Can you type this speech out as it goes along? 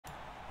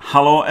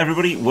Hello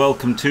everybody,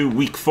 welcome to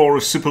week 4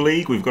 of Super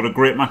League. We've got a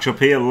great matchup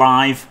here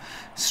live.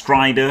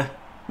 Strider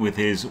with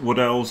his Wood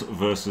Elves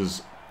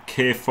versus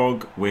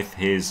KFoged with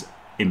his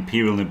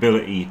Imperial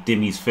Nobility,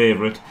 Dimmy's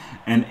favourite.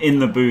 And in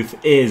the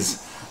booth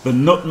is the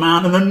Nut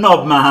Man and the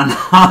Knob Man.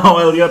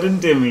 Hello Elyod and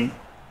Dimmy.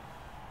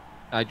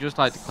 I'd just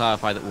like to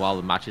clarify that while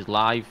the match is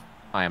live,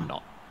 I am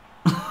not.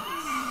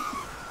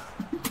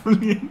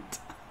 Brilliant.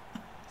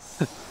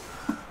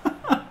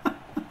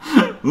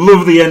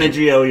 Love the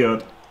energy,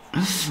 Elyod.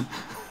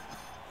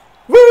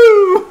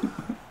 Woo!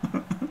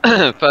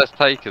 First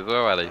take as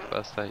well, Ali.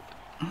 First take.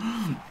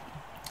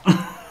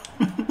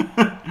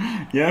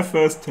 Yeah,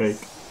 first take.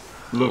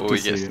 Love to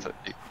see it.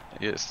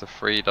 He gets the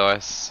 3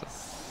 dice.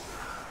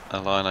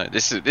 Alino.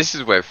 This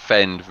is where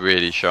Fend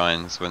really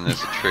shines, when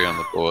there's a tree on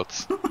the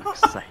boards.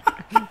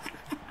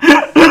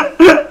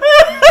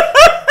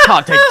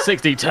 Can't take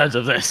 60 turns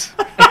of this.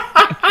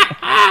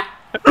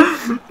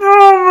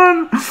 Oh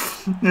man!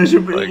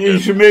 You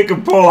should make a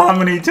poll. How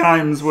many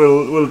times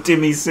will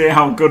Dimmy say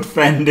how good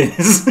Fend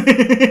is?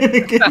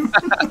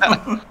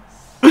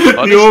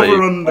 Honestly,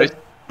 over under.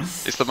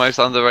 It's the most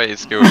underrated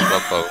skill in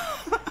Blood Bowl.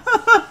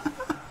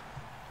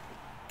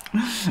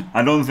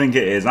 I don't think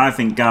it is. I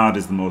think guard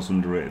is the most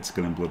underrated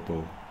skill in Blood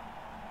Bowl.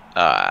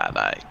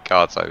 No,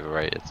 guard's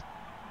overrated.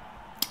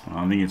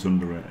 I think it's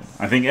underrated.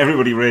 I think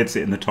everybody rates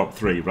it in the top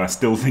 3, but I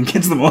still think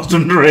it's the most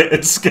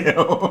underrated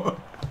skill.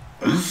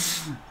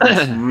 It's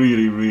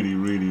really, really,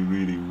 really,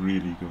 really,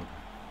 really good.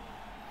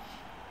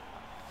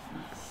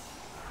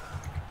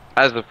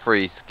 As a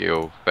free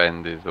skill,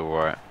 Fend is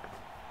alright.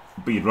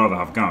 But you'd rather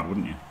have guard,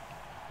 wouldn't you?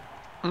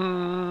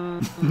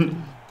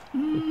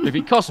 If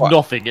it costs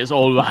nothing, it's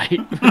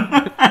alright.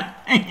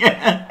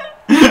 Yeah.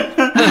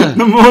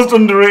 The most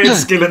underrated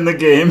skill in the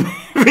game.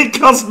 If it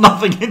costs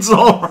nothing, it's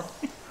alright.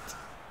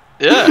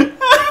 Yeah.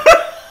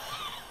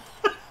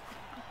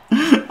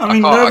 I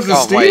mean, Nerves of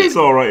Steel is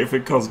alright if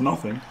it costs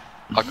nothing.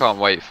 I can't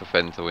wait for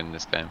Fend to win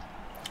this game.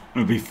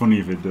 It'd be funny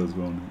if it does,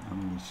 won't it?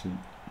 Oh, shit.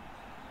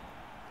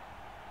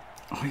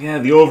 Oh yeah,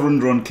 the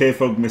over-under on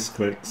KFoged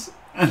misclicks.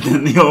 And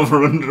then the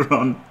over-under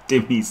on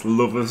Dimmy's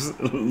love of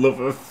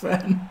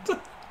Fend.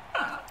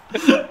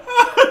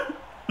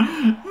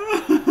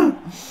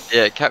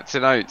 Yeah,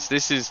 Captain Oates.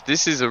 This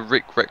is a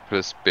Rick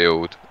Reckless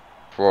build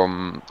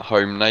from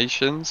Home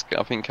Nations.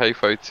 I think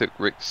KFoged took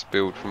Rick's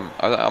build from.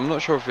 I'm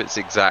not sure if it's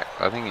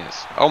exact. I think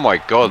it's. Oh my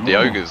God, the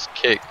ogre's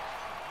kick.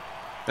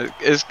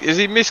 Is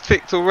he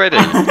misclicked already?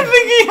 I think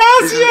he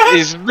has, yeah.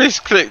 He's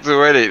misclicked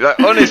already. Like,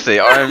 honestly,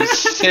 I am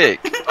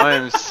sick. I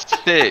am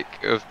sick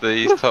of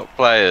these top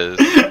players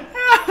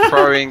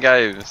throwing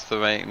games to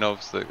make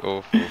knobs look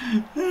awful.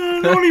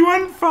 It only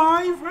went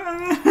 5.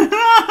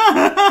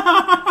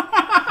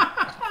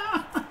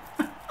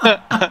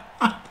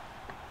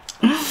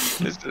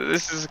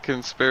 This is a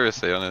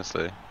conspiracy,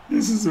 honestly.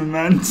 This is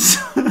immense.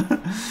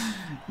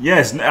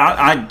 Yes,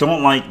 I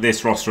don't like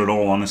this roster at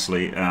all,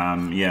 honestly.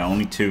 Yeah,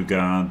 only 2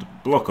 guard.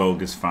 Block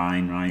Ogre's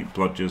fine, right?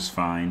 Blodger's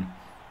fine.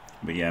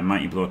 But yeah,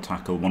 Mighty Blow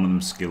Tackle, one of them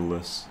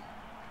skillless.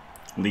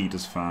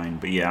 Leader's fine.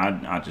 But yeah,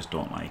 I just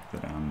don't like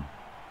that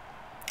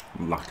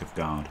lack of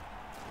guard.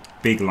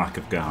 Big lack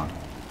of guard.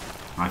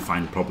 I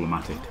find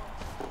problematic.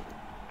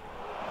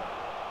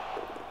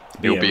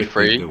 You'll be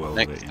free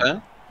next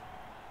turn.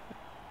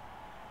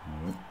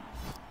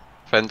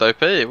 Fend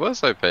OP, it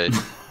was OP.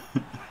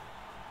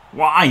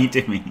 Why,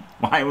 Dimmy?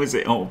 Why was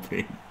it OP?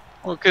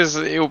 Well, because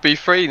it'll be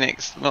free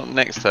not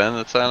next turn,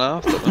 the turn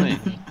after,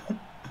 won't he?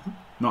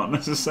 Not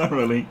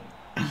necessarily.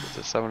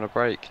 Just having a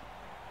break.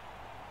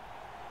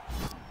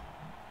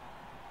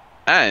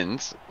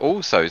 And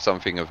also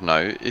something of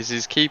note is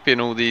he's keeping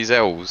all these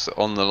elves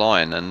on the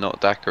line and not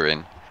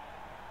dackering.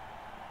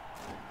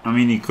 I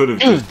mean, he could have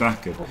just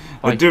dackered.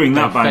 They're doing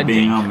that by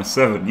being armor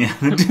 7. Yeah,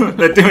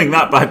 they're doing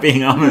that by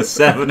being armor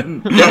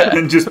 7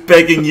 and just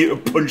begging you to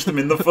punch them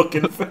in the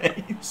fucking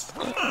face.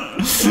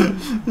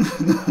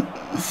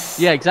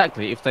 Yeah,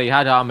 exactly. If they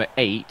had armor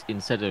 8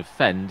 instead of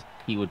Fend,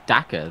 he would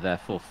dacker.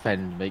 Therefore,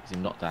 Fend makes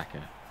him not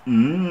dacker.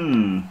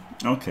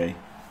 Okay.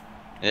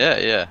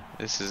 Yeah.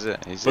 This is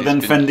it. But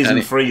then Fend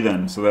isn't free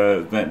then,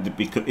 so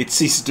it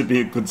ceases to be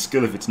a good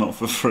skill if it's not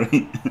for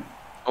free.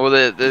 Well,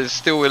 there's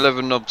still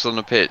 11 knobs on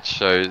the pitch,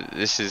 so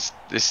this is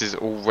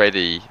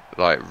already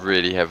like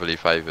really heavily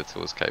favoured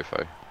towards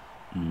KFoged.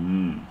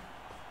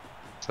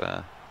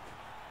 So,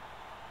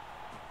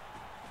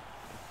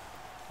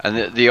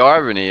 and the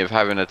irony of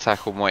having a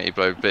tackle Mighty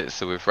Blow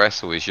Blitzer with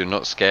Wrestle is you're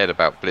not scared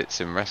about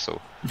blitzing Wrestle.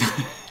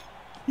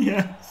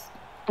 Yes.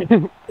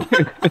 Because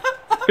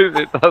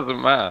it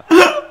doesn't matter.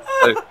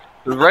 So,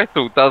 the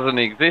Wrestle doesn't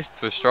exist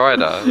for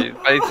Strider. He's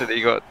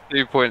basically got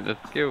 2 pointless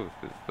skills.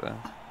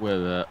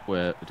 We're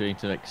doing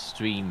some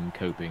extreme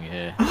coping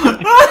here.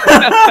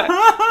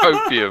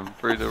 Opium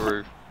through the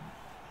roof.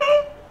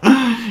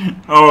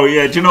 Oh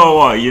yeah, do you know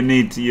what? You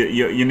need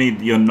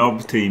your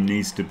knob team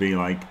needs to be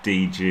like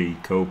DG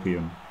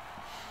Copium.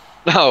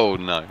 Oh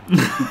no.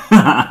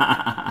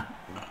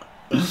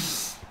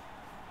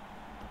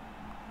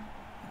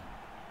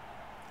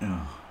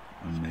 Oh,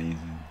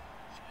 amazing.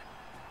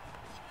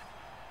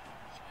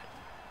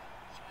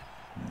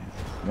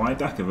 Why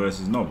Daka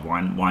versus Nob?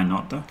 Why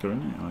not Daka,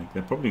 isn't it? Like,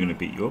 they're probably going to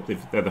beat you up.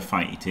 They're the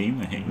fighty team.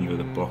 They're hitting you with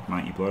a block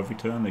mighty blow every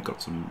turn. They've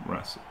got some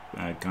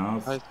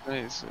guards.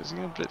 Is he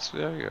going to blitz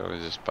with Ogre or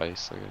is it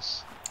base, I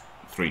guess?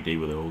 3D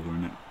with Ogre,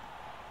 isn't it?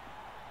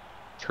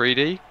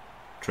 3D?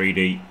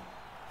 3D.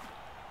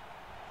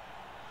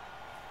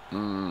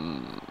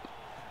 Mm.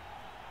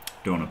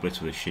 Don't want to blitz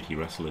with a shitty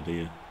wrestler, do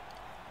you?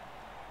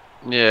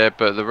 Yeah,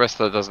 but the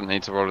wrestler doesn't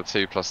need to roll a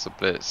 2 plus the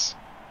blitz.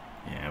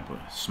 Yeah,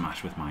 but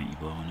smash with mighty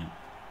blow, innit?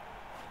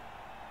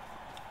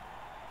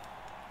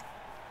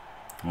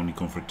 Only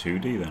come for a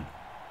 2D then.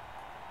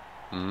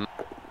 Mm.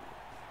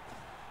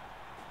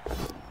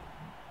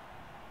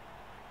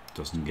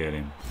 Doesn't get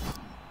him.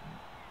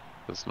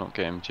 Does not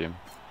get him, Jim.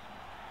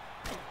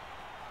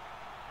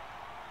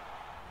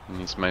 And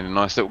he's made a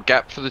nice little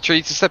gap for the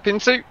tree to step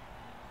into.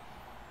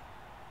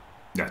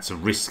 That's a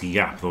risky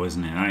gap though,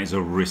 isn't it? That is a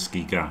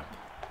risky gap.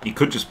 He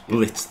could just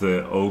blitz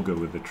the Ogre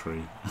with the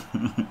tree.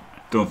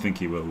 Don't think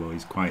he will though.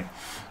 He's quite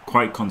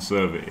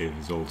conservative,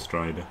 his old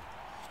Strider.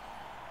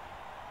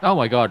 Oh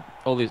my god!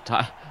 All this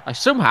time, I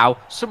somehow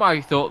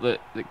thought that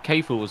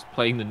KFoged was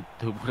playing the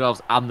Wood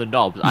Elves and the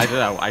Knobs. I don't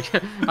know.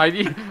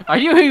 I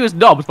knew he was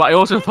Knobs, but I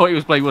also thought he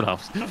was playing Wood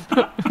Elves.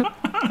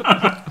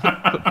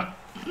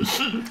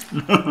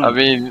 I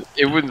mean,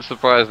 it wouldn't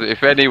surprise me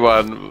if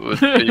anyone would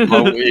be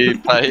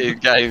multi-playing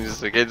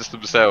games against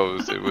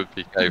themselves. It would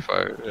be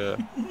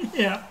KFoged.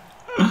 Yeah.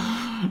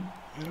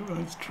 Yeah,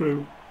 that's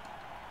true.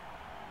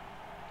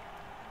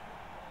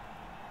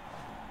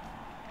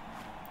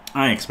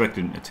 I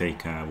expected him to take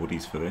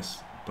Woodies for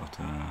this, but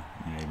yeah,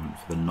 he went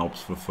for the Knobs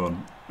for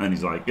fun, and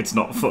he's like, "It's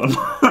not fun."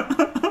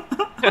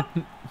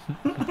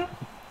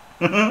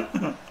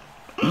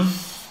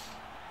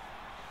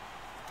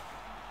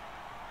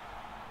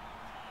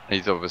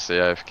 He's obviously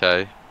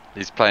AFK.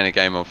 He's playing a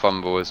game on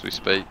Fumble as we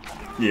speak.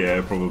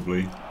 Yeah,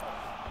 probably.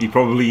 He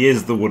probably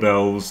is the Wood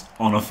Elves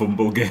on a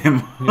Fumble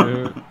game.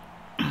 Yeah.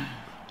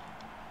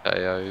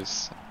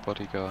 KOs,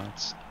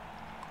 bodyguards,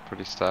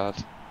 pretty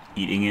sad.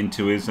 Eating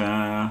into his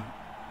time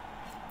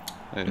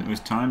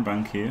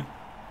bank here.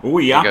 Oh,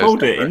 he He goes appled it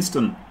for it.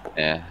 instant.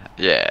 Yeah,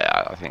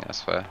 I think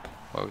that's fair.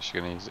 What was she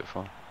going to use it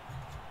for?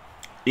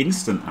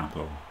 Instant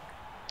apple.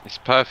 It's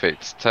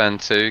perfect. Turn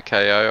 2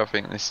 KO. I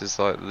think this is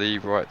like the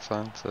right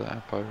time to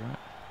Apo, right?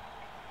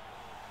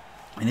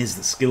 It is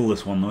the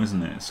skillless one though,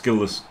 isn't it?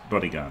 Skillless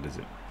bodyguard, is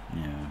it?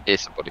 Yeah.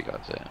 It's a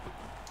bodyguard, yeah.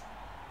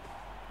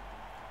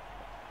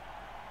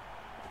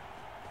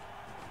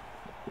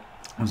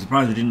 I'm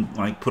surprised we didn't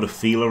like put a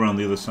feeler around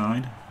the other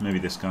side. Maybe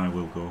this guy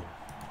will go.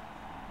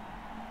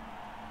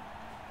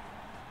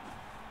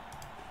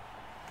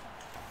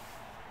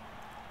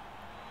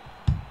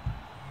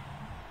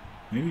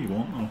 Maybe he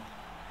won't though.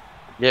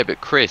 Yeah,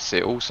 but Chris,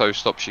 it also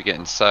stops you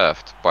getting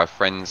surfed by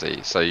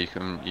Frenzy, so you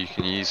can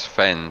use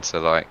Fen to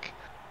like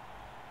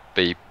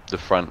be the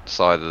front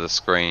side of the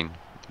screen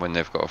when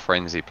they've got a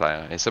Frenzy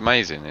player. It's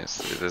amazing.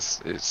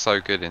 It's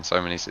so good in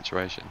so many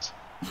situations.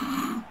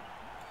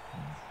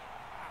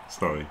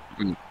 Sorry.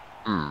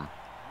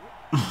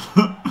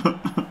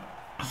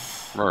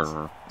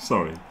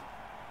 Sorry.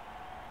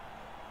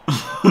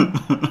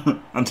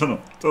 I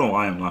don't know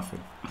why I'm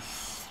laughing.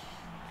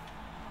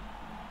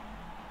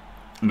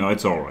 No,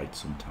 it's alright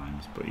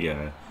sometimes, but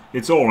yeah,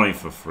 it's alright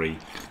for free.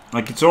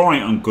 Like, it's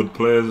alright on good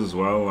players as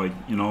well. Like,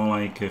 you know,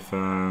 like if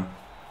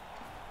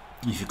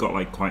you've got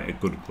like quite a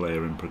good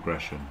player in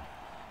progression,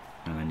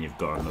 and then you've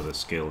got another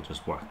skill,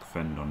 just whack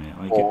Fend on it.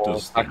 Like, it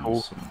does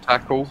things sometimes.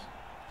 Tackle.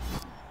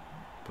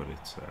 But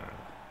it's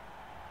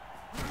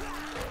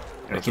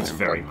like, it's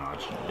very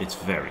marginal. It's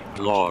very marginal.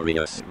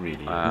 Glorious. It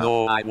really is.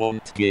 No, I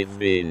won't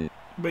give in.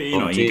 But you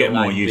know, you get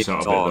more I'm use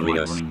out of it than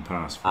like victorious. running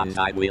past. And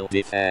I will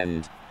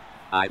defend.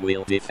 I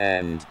will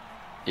defend.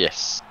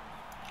 Yes.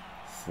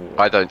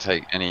 I don't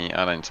take any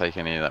of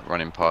that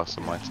running pass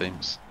on my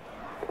teams.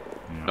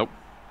 Yeah. Nope.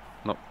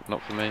 Not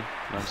for me.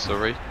 No,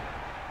 sorry.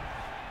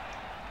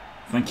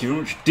 Thank you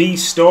very much, D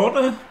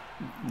Starter,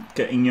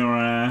 getting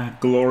your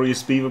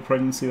glorious beaver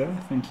pregnancy there.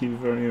 Thank you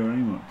very, very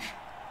much.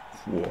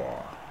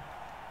 Whoa.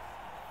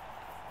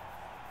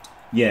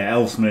 Yeah,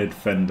 Elfsmid,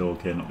 Fendor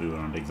cannot be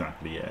around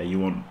exactly. Yeah, you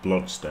want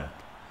Bloodstep,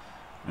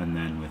 and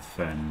then with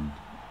Fen,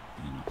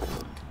 you know, I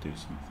could do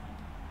something.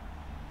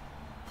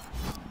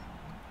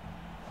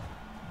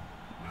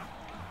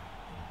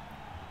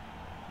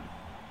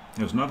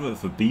 There's an advert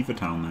for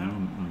Beavertown now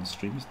on the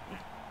streams.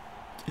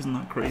 Isn't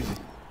that crazy?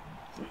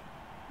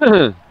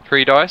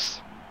 3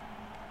 dice.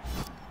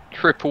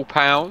 Triple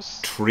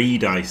pows. Tree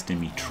dice,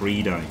 Dimmy.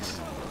 Tree dice.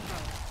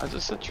 I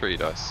just said 3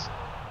 dice.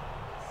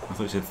 I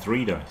thought you said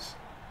 3 dice.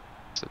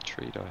 I said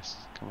 3 dice.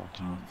 Come on.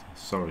 Oh, okay,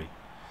 sorry.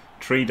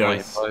 3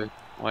 dice.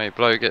 Wait,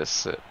 blow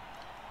gets it.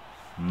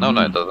 No,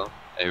 it doesn't.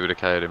 He would have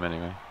KO'd him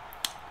anyway.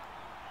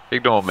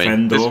 Ignore me.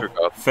 Fendor.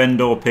 Disregard.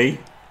 Fendor P.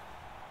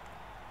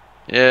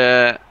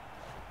 Yeah.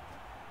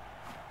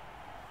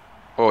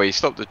 Oh, he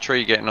stopped the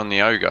tree getting on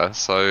the ogre,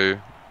 so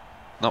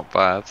not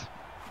bad.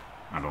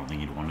 I don't think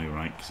he'd want to,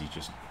 right? Because he'd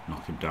just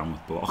knock him down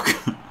with block.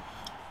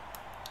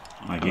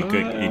 Like,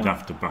 he'd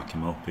have to back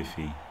him up if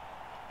he...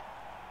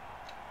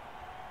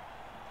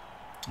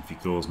 If he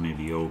goes near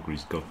the ogre,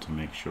 he's got to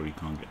make sure he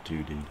can't get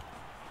 2D'd.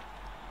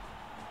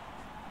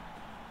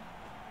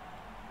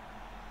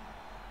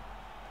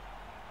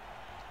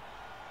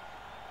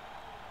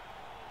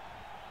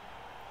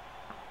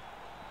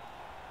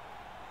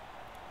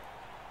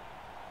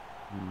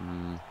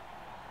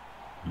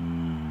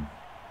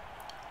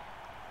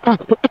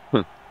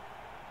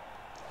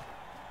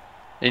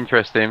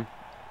 Interesting.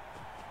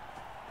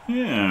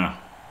 Yeah.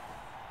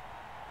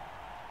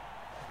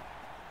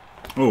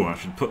 Oh, I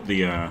should put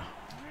the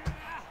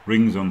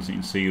rings on so you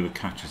can see who the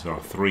catches are.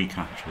 3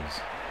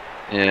 catches.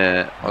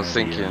 Yeah, I was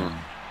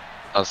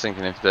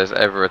thinking if there's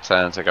ever a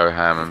turn to go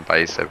ham and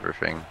base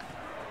everything,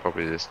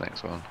 probably this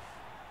next one.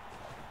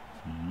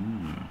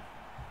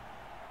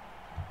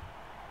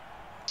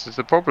 This is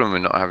the problem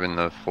with not having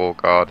the 4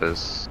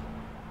 guarders.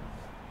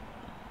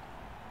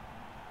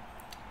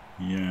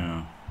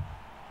 Yeah.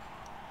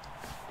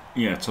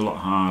 Yeah, it's a lot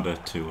harder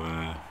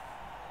to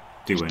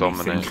do Just anything.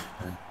 dominate.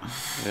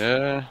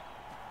 Yeah.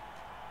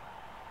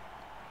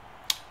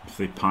 If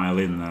they pile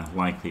in, they're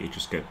likely to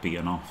just get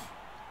beaten off.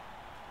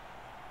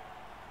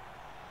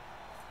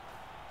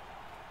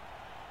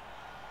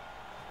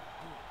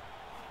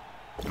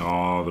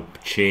 Oh, the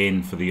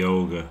chain for the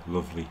ogre,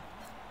 lovely.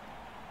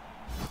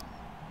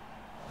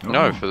 Oh,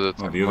 No, for the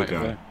other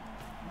guy.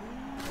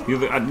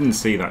 I didn't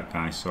see that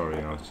guy. Sorry,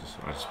 I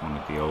just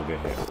wanted the ogre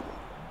here.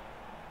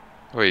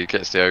 Well, he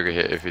gets the ogre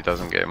hit if he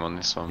doesn't get him on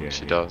this one, Yeah, which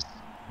he yeah. does.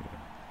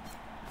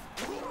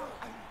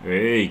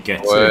 Hey,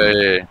 gets him.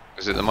 Wait,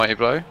 was it the mighty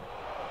blow?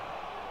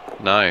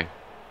 No.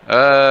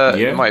 Yeah.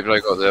 The mighty blow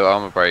got the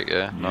armor break.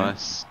 Yeah, Yeah.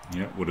 nice.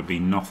 Yeah, would have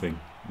been nothing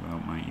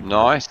without mighty.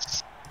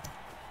 Nice.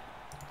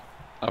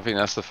 I think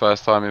that's the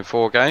first time in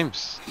 4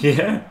 games.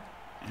 Yeah.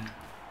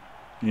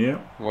 Yeah.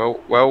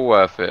 Well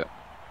worth it.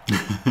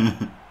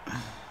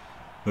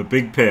 The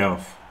big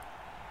payoff.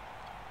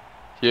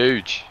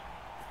 Huge.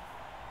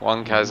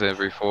 1 Kaz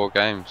every 4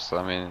 games.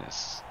 I mean,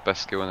 it's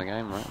best skill in the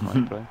game, right?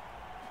 Mighty blow.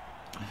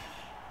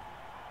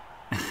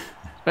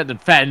 Better than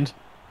Fend.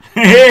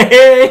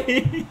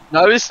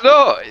 No, it's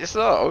not. It's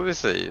not.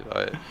 Obviously,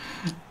 like.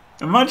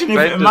 Imagine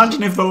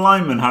if the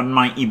lineman had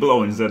mighty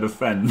blow instead of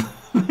Fend.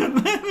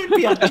 It'd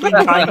be actually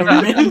kind of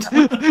mint.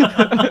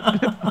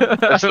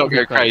 Let's not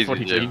go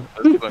crazy, Jim.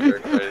 Let's not go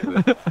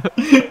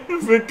crazy.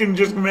 Fucking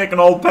just make an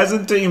old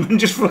peasant team and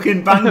just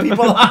fucking bang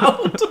people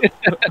out.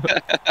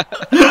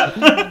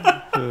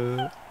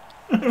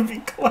 That'd be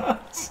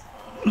class.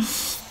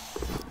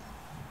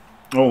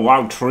 Oh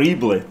wow, tree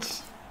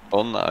blitz.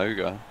 On the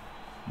ogre.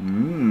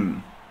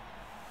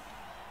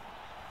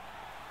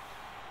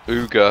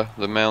 Uga,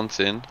 the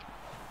mountain.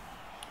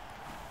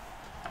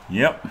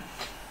 Yep.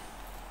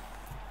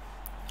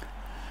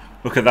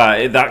 Look at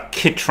that. That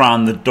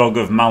Kitran, the dog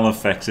of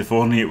Malefex. If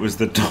only it was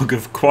the dog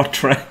of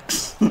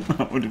Quatrex.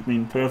 That would have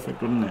been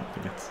perfect, wouldn't it?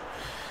 But it's...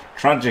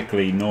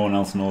 Tragically, no one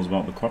else knows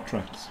about the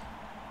Quatrex.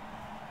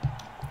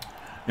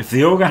 If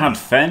the ogre had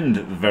Fend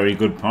at the very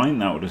good point,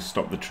 that would have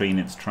stopped the tree in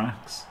its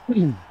tracks.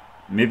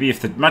 Maybe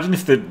if imagine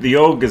if the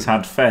ogres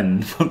had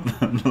Fend, but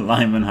the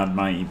lineman had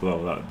mighty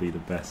blow. That would be the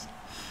best.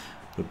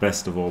 The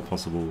best of all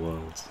possible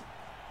worlds.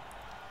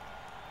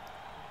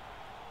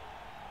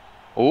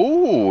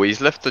 Oh, he's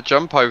left the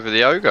jump over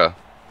the ogre.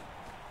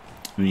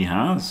 And he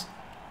has.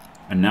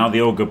 And now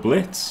the ogre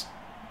blitz.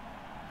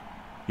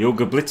 The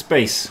ogre blitz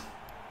base.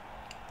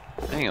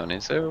 Hang on,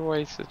 is there a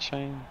way to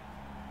change?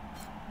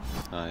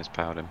 No, he's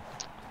powered him.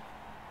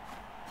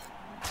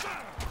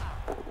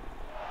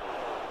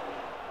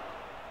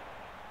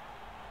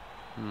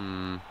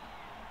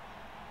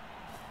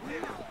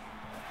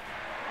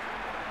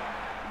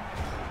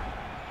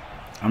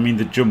 I mean,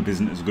 the jump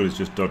isn't as good as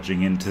just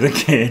dodging into the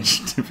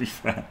cage, to be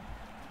fair.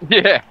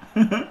 Yeah.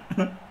 I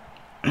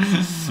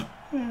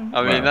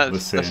mean, Well,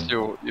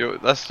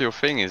 that's your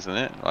thing, isn't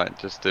it? Like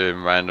just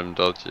doing random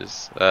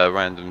dodges,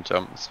 random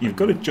jumps. You've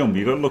got to jump.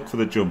 You've got to look for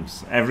the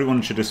jumps.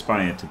 Everyone should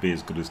aspire to be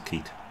as good as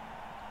Keat.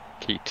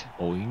 Keat.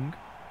 Oing.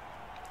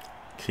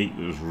 Keat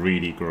was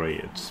really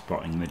great at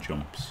spotting the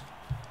jumps.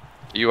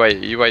 You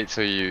wait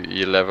till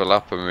you level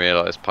up and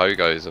realise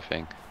Pogo's a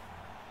thing.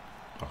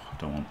 Oh, I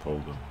don't want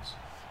pogos.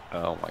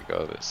 Oh my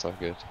god, it's so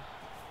good.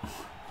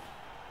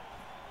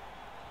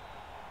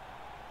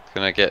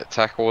 Gonna get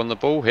tackle on the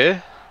ball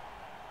here.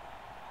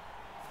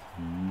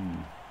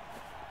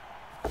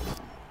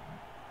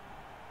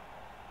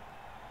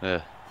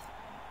 Yeah.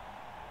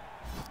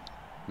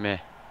 Meh.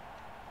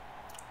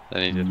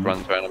 Then he just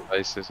runs around and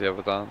bases the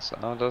other dance.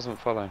 Oh, it doesn't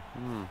follow.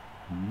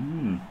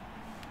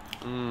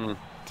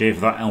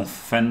 Gave that elf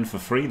Fend for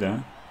free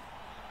there.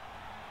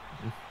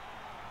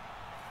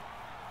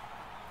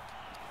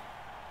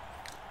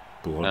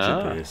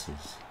 Blodger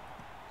bases.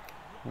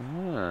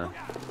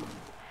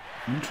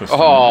 Interesting.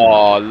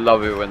 Oh, I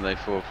love it when they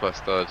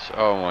 4+ dodge.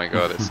 Oh my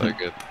god, it's so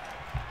good.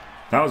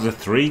 That was a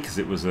 3 because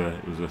it was a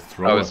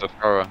thrower. Oh, it's a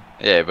thrower.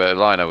 Yeah, but a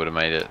liner would have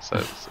made it, so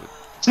it's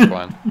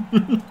fine.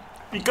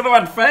 You could have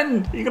had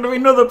Fend. You could have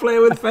been another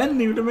player with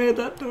Fend. He would have made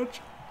that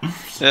dodge.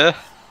 Yeah.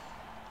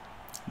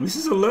 This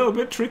is a little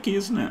bit tricky,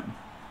 isn't it?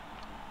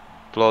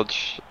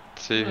 Blodge,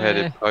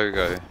 2-headed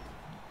Pogo.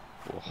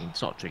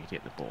 It's not tricky to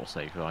get the ball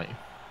safe, right?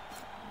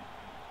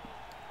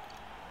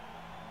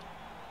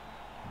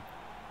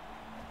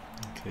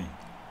 Okay.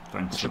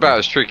 Thanks. It's about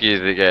as tricky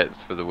as it gets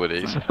for the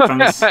Woodies.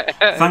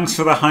 Thanks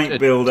for the hype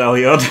build,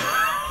 Elyod.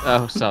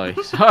 Oh, sorry.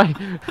 Sorry.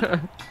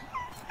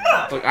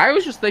 Look, I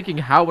was just thinking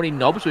how many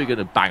knobs were we going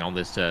to bang on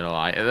this turn,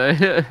 alright?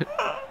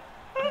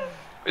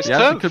 It's Yeah,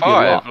 turn it could be a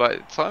 5, lot.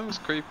 like, time's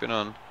creeping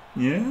on.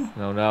 Yeah.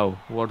 No, no.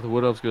 What are the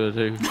Wood Elves going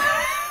to do?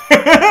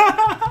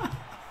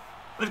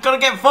 They've got to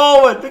get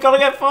forward. They've got to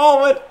get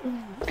forward.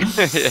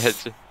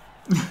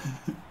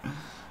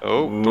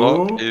 Oh,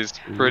 block is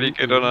pretty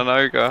good on an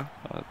ogre.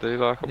 I do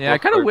like a Yeah,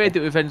 block kind of ogre. weird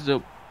that we've ended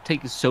up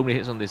taking so many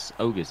hits on this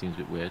ogre. Seems a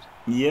bit weird.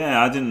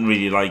 Yeah, I didn't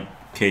really like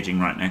caging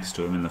right next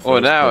to him in the first Well,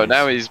 place.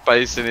 now he's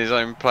basing his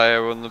own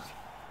player on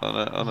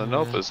a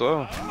knob as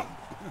well.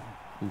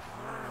 He's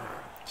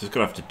just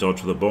gonna have to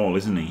dodge the ball,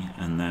 isn't he?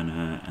 And then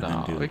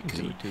No, do we it.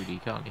 can do a 2D,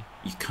 can't you?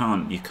 You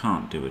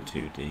can't do a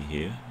 2D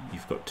here.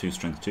 You've got 2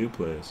 strength 2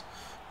 players.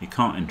 You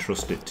can't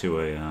entrust it to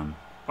a.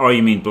 Oh,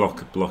 you mean block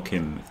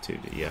him with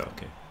 2D? Yeah,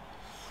 okay.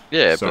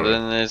 Yeah, Sorry. but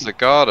then there's a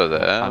Garda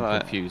there. I'm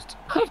like- confused.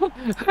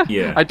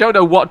 Yeah. I don't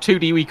know what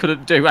 2D we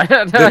couldn't do.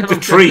 The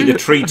tree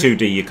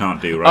 2D you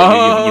can't do,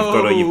 right? You've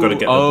got to get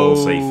the ball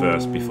safe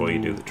first before you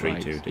do the tree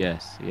Right, 2D.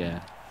 Yes, yeah.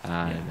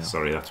 I know.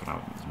 Sorry, that's what I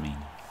was meaning.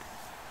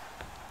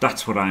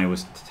 That's what I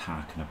was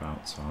talking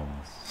about. So I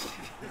was.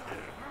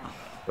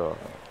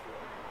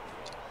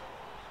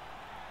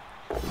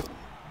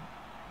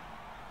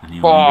 And he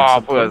only Oh, gets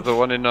a boy, that's push. the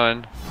 1 in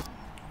 9.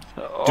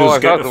 Oh, Does I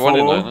get got the the 1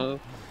 in follow. 9.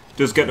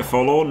 Does get the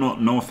follow,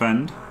 no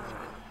offend.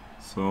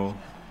 So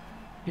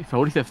If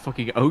only the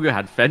fucking ogre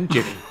had fend,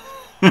 Jimmy.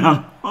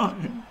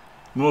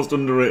 most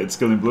underrated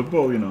skill in Blood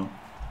Bowl, you know.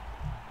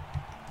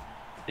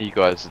 You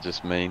guys are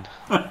just mean.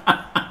 I'm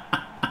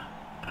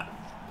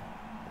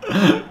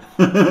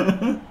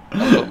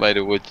not made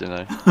of wood, you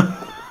know.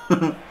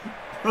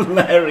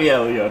 Larry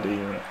Elyod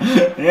era.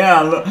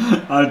 Yeah,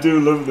 I do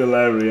love the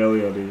Larry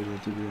Elyod era,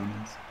 to be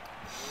honest.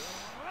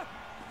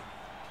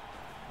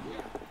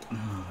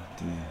 Oh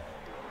dear.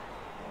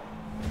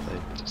 They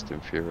just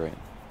infuriate.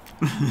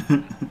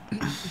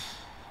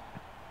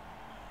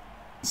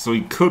 So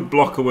he could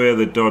block away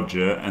the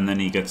dodger, and then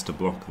he gets to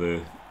block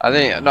the. I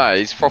think no,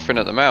 he's frothing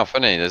at the mouth,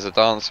 isn't he? There's a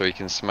dancer he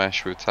can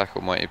smash with tackle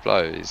mighty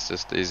blow.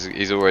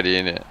 He's already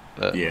in it.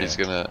 Yeah. He's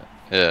gonna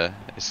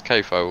it's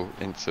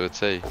KFoged into a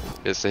T. He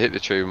gets to hit the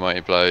tree with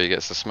mighty blow. He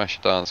gets to smash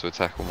a dancer with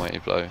tackle mighty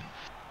blow.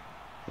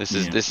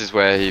 This is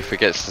where he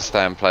forgets to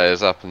stand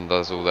players up and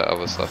does all that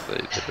other stuff that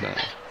he did.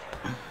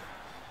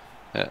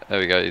 Yeah, there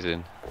we go. He's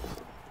in.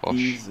 Bosh.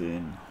 He's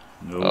in.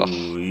 No, Oh.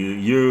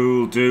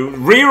 you'll do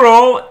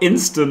reroll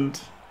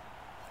instant.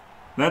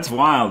 That's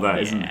wild, that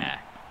isn't it? Yeah.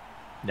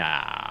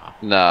 Nah.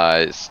 Nah,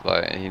 it's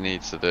like he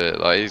needs to do it.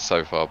 Like he's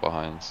so far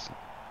behind.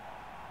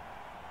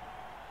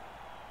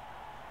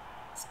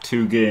 It's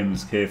 2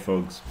 games.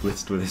 KFoged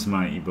blitzed with his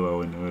mighty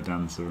blow into a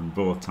dancer, and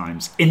both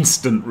times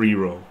instant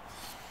reroll.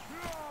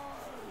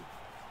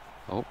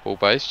 Oh, ball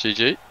base,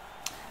 GG.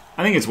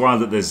 I think it's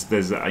wild that there's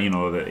you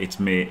know that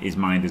his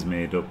mind is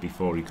made up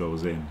before he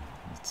goes in.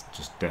 It's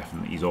just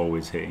definitely he's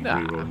always hitting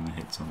rerolling the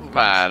hits on the dice.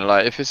 Man,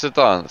 like if it's a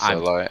dancer,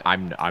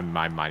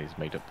 my mind is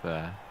made up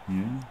there.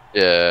 Yeah.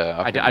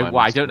 yeah. I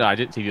don't know. I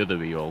didn't see the other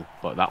reroll,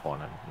 but that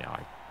one, I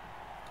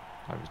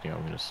was I'm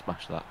going to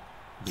smash that.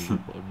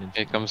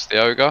 Here comes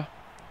the ogre.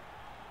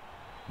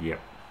 Yep.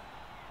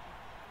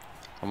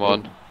 Come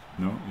on,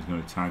 No, he's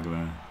going to tag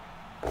there.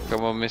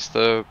 come on,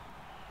 Mister.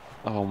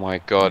 Oh my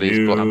God, he's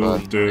You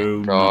blocked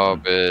do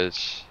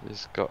garbage.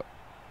 He's got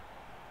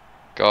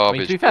I garbage.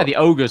 mean, to be fair, the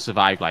ogre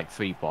survived like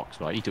 3 blocks,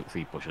 right? He took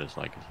 3 pushes,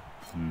 like.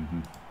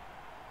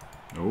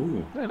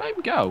 Oh. Yeah, let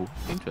him go.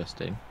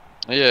 Interesting.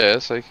 Yeah,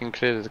 so he can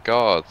clear the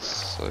guards.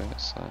 So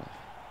it's.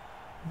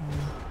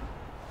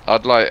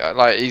 I'd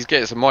like he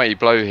gets a mighty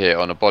blow hit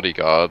on a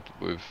bodyguard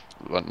with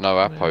like no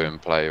Apo in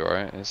play,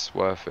 right? It's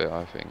worth it,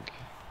 I think.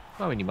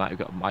 I mean, you might have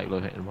got a mighty blow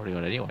hitting the body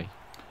on anyway.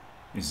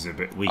 This is a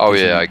bit weak. Oh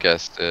isn't yeah, it? I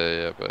guess.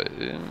 Yeah, but.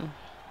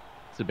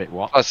 It's a bit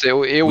what? Plus, it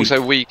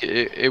also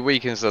it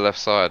weakens the left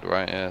side,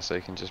 right? Yeah, so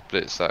he can just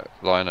blitz that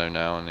Lino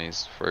now, and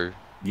he's through.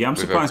 Yeah, I'm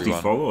with surprised everyone.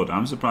 he followed.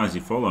 I'm surprised he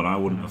followed. I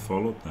wouldn't have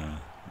followed there.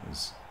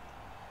 As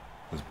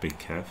Big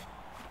Kev.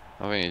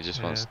 I think he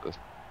just wants to.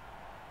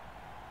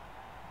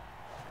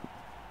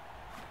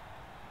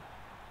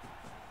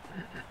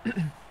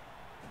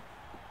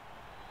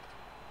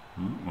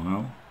 Oh,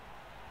 well.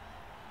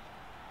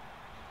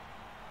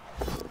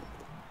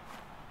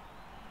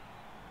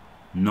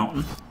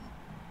 Nothing.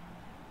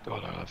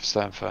 God, I love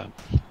stand firm.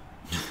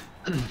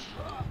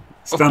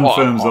 Stand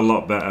firm's a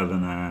lot better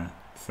than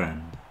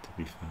Fend, to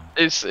be fair.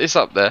 It's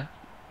up there.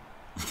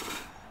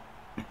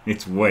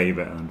 It's way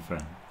better than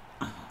Fend.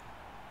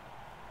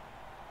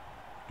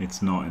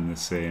 It's not in the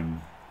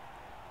same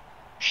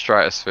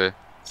Stratosphere.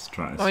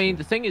 stratosphere. I mean,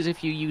 the thing is,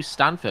 if you use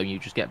stand firm, you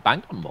just get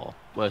banged on more.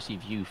 Whereas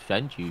if you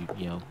fend, you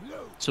know,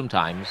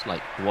 sometimes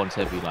like once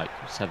every like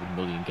 7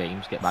 million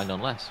games, get banged on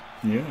less.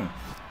 Yeah,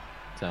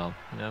 So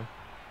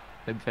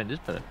maybe fend is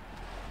better.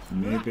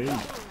 maybe.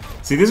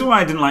 See, this is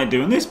why I didn't like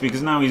doing this,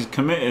 because now he's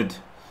committed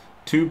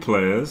 2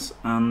 players,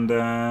 and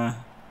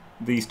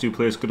these 2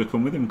 players could have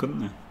come with him, couldn't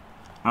they?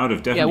 I would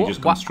have definitely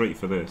just gone straight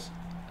for this.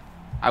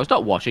 I was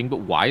not watching, but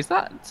why is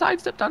that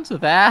sidestep dancer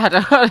there?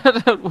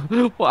 I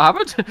don't, what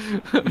happened?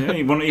 Yeah,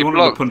 he wanted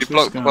to punch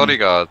this guy.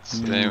 Bodyguards.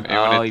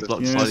 Yeah. He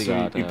blocked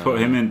bodyguard. So he put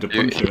him in to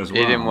punch it as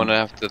well. He didn't want to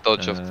have to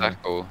dodge off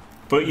tackle.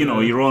 But, you know,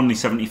 you're only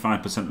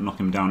 75% knock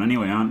him down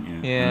anyway, aren't you?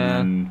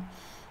 Yeah. And then,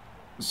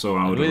 so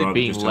I would have rather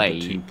just had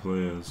the 2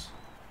 players.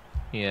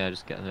 Yeah,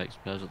 just get the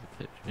next players off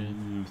the pitch.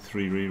 Yeah.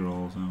 3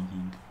 re-rolls, I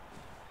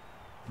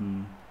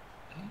think.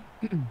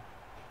 I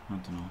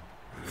don't know.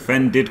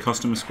 Fen did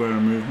cost him a square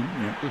of movement,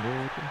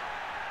 yeah.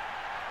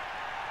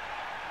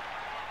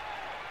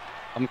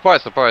 I'm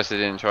quite surprised they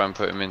didn't try and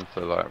put him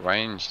into like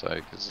range though,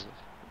 because.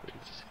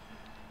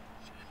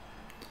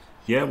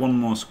 Yeah, 1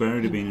 more square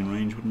he'd have been in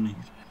range, wouldn't he?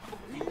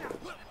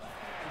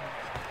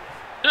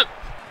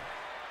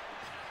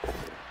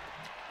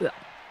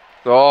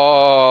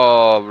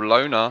 Oh,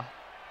 loner.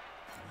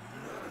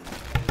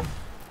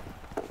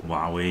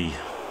 Wowee.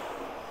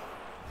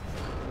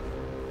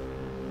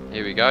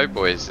 Here we go,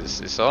 boys.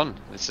 It's on.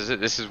 This is it.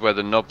 This is where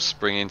the knobs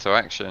spring into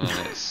action,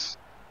 and it's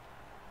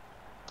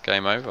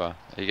game over.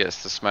 He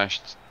gets to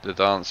smash the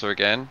dancer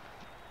again,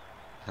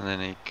 and then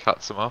he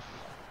cuts him off.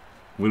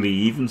 Will he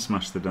even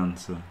smash the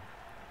dancer?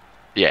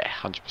 Yeah,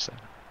 100%.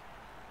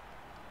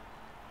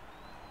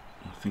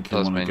 I think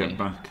he'll want to get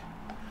back.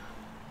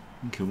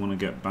 I think he'll want to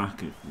get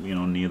back, you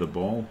know, near the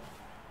ball.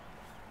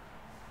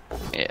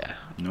 Yeah.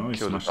 No, he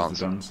smashes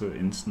the dancer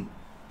instant.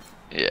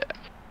 Yeah.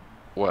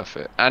 Worth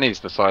it. And he's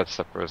the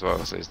sidestepper as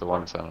well, so he's the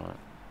 1-turn, right?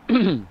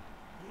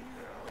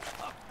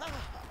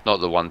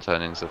 Not the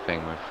 1-turn into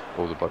thing with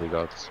all the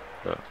bodyguards,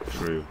 but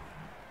true.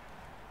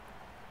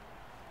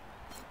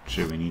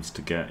 True, he needs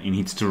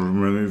to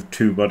remove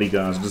 2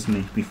 bodyguards, doesn't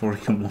he, before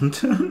he can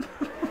 1-turn?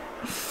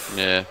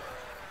 Yeah.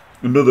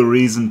 Another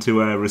reason to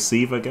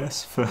receive, I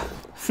guess, for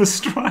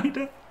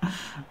Strider.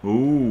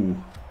 Ooh.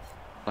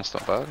 That's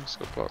not bad, it's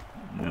good block.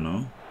 You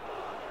know.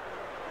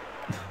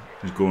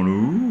 He's going,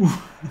 ooh.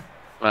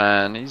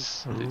 Man,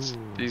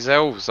 these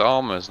elves'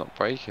 armor's not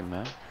breaking,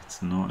 man.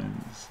 It's not.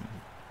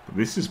 But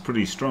this is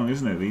pretty strong,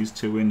 isn't it? These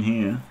 2 in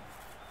here.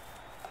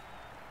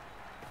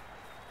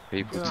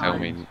 People tell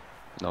me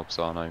knobs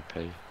aren't OP.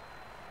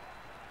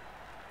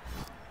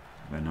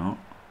 They're not.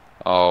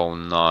 Oh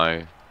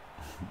no.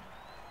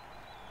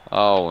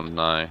 Oh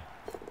no.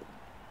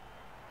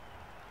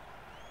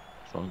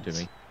 What's wrong,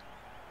 Dimmy?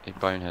 He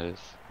boneheaded.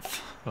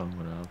 Oh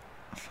no.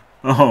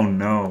 Oh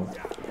no.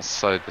 It's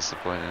so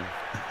disappointing.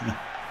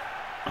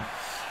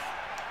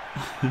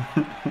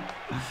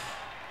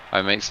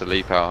 It makes the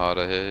leap out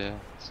harder here, yeah.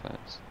 So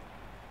it's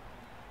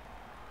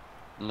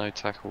no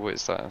tackle, what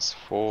is that? That's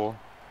 4,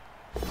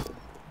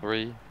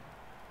 3.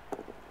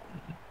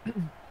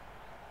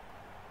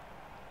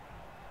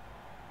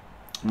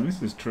 Well,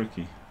 this is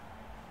tricky.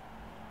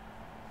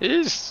 It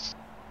is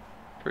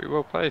pretty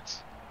well played.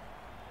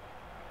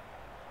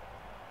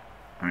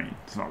 I mean,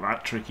 it's not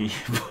that tricky,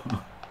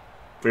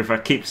 but if I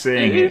keep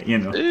saying it, you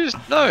know. It is.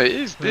 No, it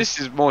is. This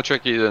is more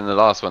tricky than the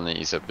last one that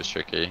you said was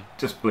tricky.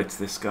 Just blitz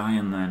this guy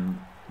and then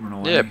run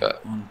away. Yeah,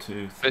 but 1,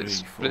 2, 3,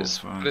 4,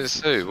 5, blitz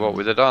 6, who? 7. What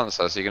with the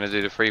dancer? So you're going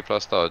to do the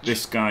 3+ dodge?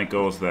 This guy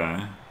goes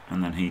there,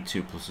 and then he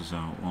 2 pluses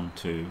out. 1,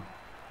 2,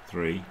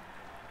 3,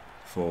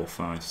 4,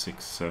 5,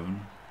 6,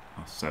 7.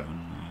 Or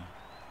 7.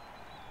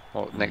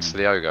 What, next to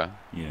the ogre?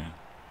 Yeah.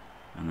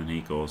 And then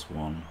he goes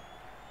 1,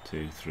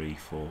 2, 3,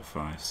 4,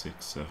 5,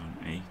 6, 7,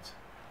 8.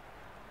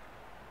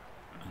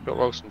 Got to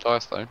roll some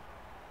dice though.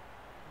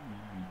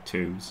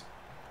 2s.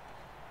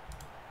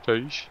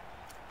 2s.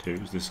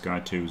 2s. This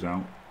guy 2's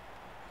out.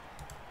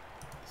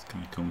 This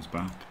guy comes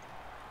back.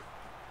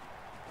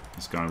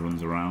 This guy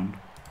runs around.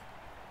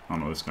 Oh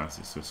no, this guy's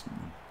the assistant.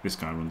 This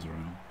guy runs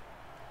around.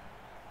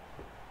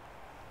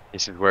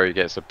 This is where he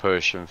gets a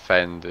push and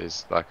fend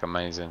is like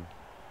amazing.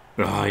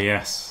 Ah,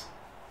 yes.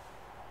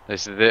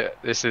 This is it.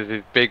 This is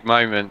his big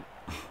moment.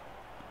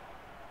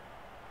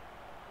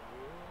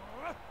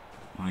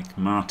 Like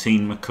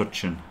Martine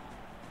McCutcheon.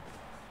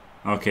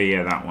 Okay,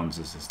 yeah, that one's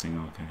assisting,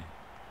 okay.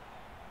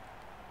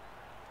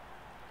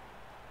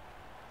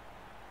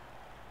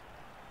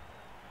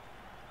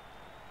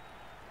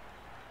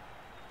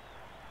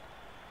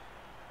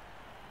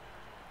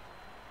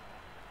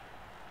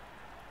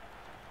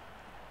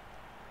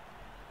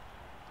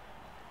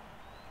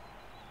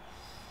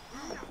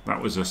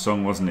 That was a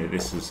song, wasn't it?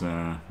 This is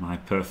my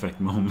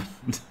perfect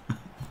moment.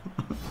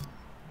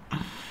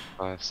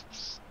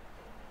 Nice.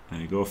 There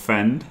you go,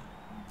 fend.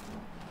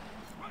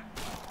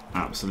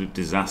 Absolute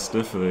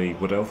disaster for the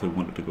Wood Elf who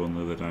wanted to go in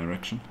the other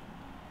direction.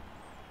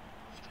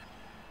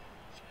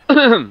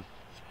 I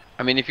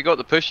mean, if you got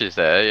the pushes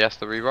there, he has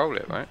to re-roll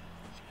it, right?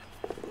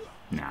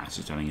 Nah, it's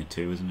just having a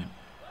 2, isn't it?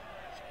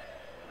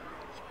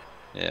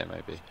 Yeah,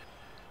 maybe.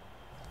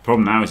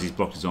 Problem now is he's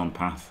blocked his own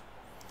path.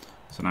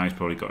 So now he's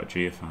probably got a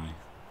GFI.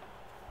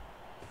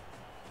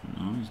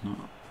 No, he's not.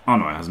 Oh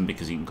no, it hasn't,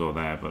 because he can go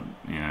there, but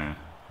yeah.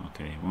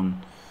 Okay,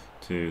 1,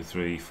 2,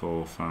 3,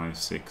 4, 5,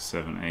 6,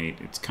 7, 8.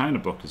 It's kind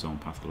of blocked his own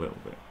path a little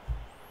bit.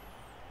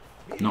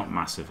 Not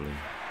massively,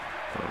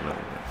 but a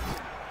little bit.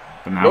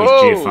 But now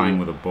he's geofying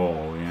with a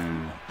ball,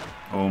 yeah.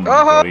 Oh my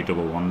god, he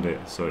double wonned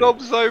it. So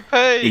Nob's OP!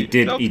 he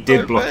did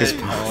block his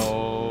path.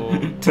 Oh.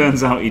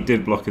 Turns out he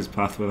did block his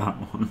path with that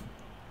one.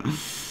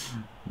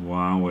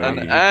 Wow. And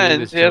he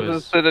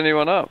hasn't stood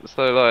anyone up,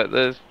 so like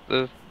there's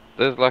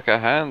like a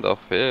handoff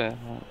here.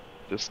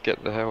 Just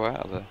get the hell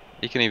out of there.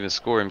 He can even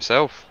score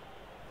himself.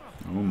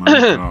 Oh my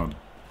god.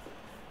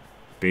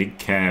 Big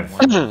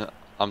Kev.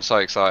 I'm so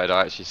excited,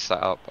 I actually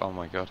sat up. Oh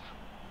my god.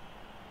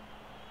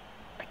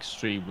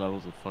 Extreme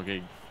levels of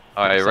fucking.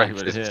 I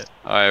excitement erected. here.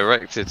 I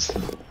erected.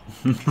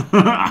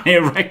 I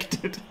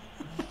erected.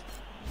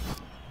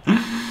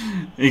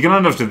 He can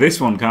hand off to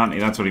this one, can't he?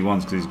 That's what he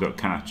wants because he's got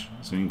catch.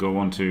 So you can go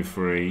 1, 2,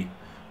 3,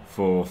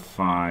 4,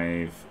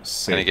 5,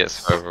 6. And he gets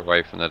further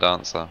away from the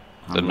dancer.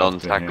 The Hand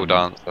off to non-tackle him,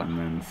 dancer. And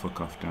then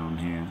fuck off down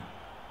here.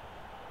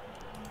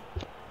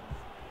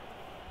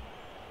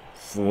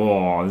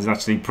 Whoa, this is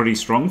actually pretty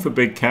strong for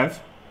Big Kev.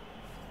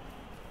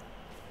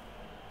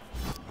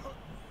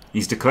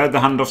 He's declared the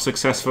handoff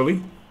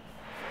successfully.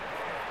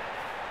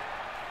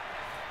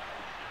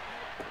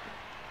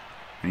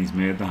 And he's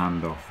made the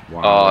handoff.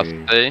 Wow. Oh,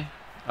 see?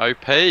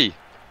 OP!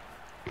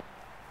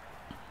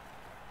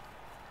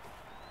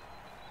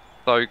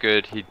 So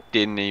good, he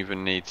didn't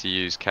even need to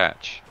use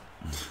catch.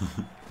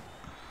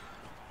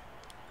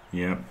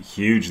 Yeah,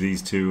 huge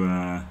these two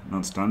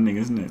not standing,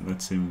 isn't it?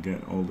 Lets him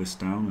get all this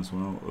down as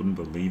well.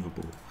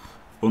 Unbelievable.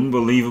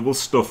 Unbelievable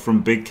stuff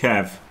from Big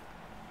Kev.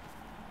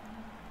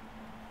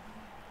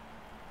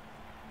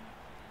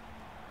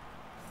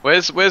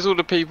 Where's all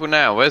the people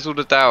now? Where's all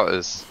the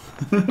doubters?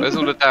 Where's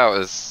all the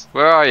doubters?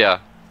 Where are ya?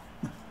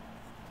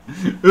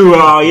 Who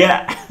are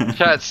ya?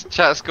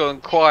 Chat's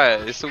gone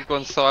quiet. It's all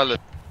gone silent.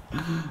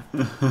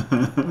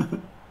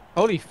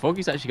 Holy fuck,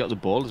 he's actually got the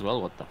ball as well.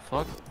 What the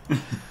fuck?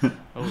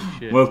 Oh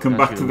shit. Welcome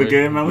back to the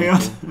game,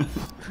 Elyod.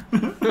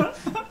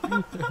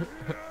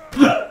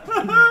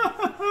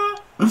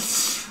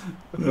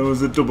 There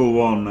was a double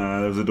one.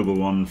 There was a double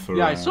one for.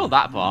 Yeah, I saw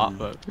that part,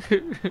 but.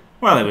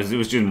 Well, it was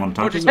just in one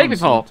tackle. What did you take me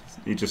for?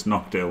 He just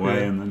knocked it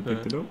away and then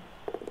picked it up.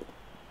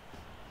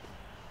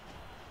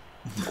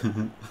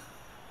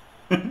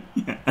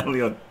 Yeah,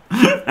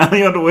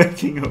 Elyod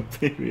waking up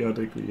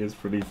periodically is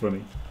pretty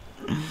funny.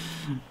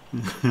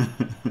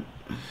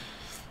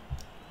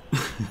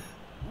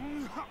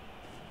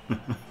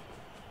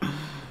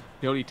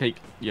 You only take,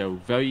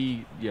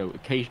 very,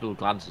 occasional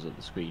glances at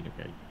the screen,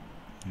 okay?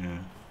 Yeah.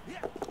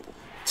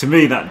 To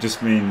me, that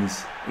just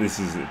means this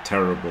is a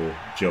terrible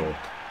joke.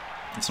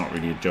 It's not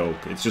really a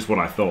joke. It's just what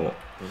I thought.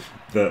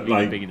 That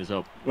Really bigging this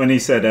up. when he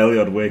said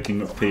Elyod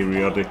waking up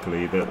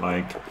periodically,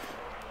 that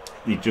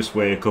he'd just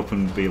wake up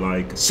and be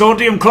like,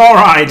 sodium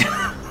chloride.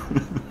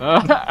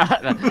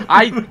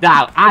 I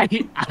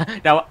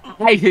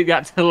think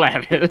that's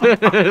hilarious. You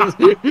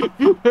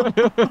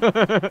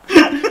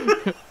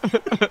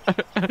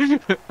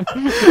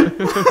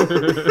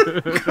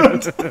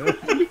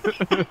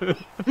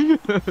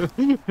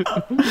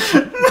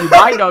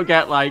might not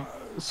get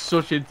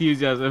such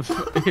enthusiasm,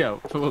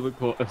 from other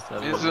quarters.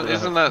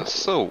 Isn't that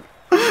salt?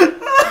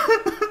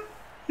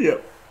 Yeah.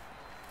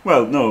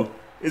 Well, no.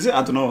 Is it?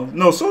 I don't know.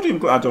 No, sodium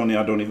chloride.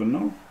 I don't even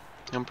know.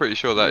 I'm pretty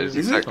sure that is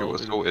Is it? exactly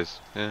what salt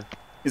is. Yeah.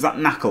 Is that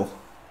knuckle?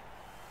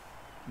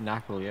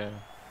 Knuckle, yeah.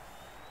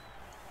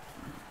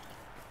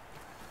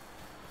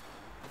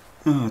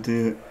 Oh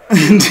dear.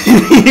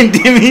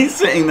 Dimmy's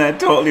sitting there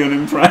totally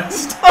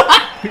unimpressed.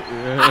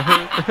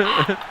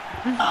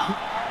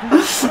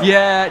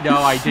 Yeah, no,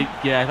 I did.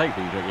 Yeah, thank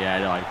you. Yeah,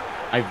 no,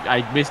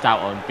 I missed out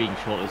on being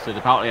shortlisted.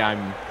 Apparently,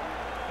 I'm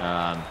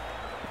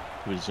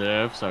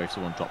reserved, so if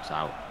someone drops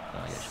out,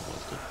 I get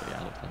shortlisted. But yeah,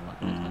 I looked like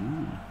that.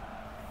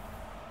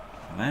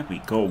 There we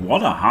go.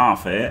 What a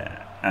half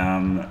here.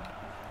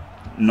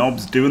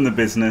 Nob's doing the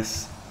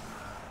business.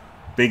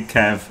 Big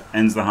Kev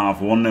ends the half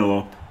 1-0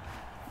 up.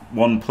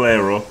 One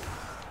player up.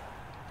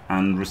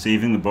 And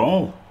receiving the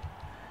ball.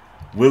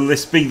 Will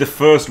this be the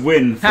first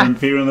win for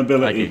Imperial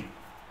Nobility?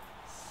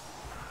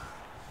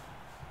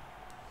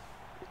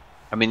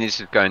 I mean,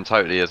 this is going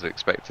totally as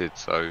expected,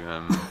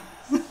 so...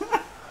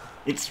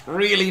 It's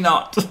really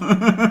not.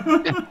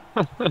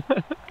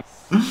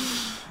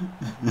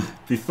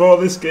 Before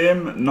this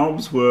game,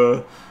 Nobs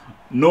were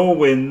no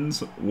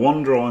wins,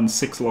 1 draw and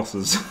 6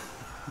 losses.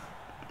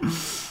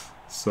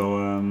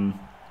 So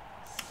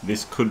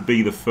this could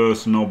be the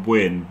first Nob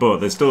win, but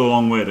there's still a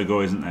long way to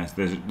go, isn't there?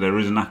 There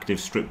is an active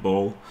strip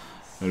ball.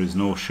 There is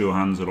no sure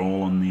hands at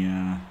all on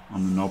the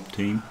Nob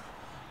team.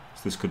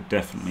 So this could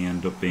definitely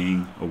end up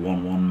being a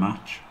 1-1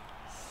 match.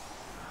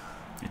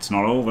 It's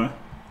not over.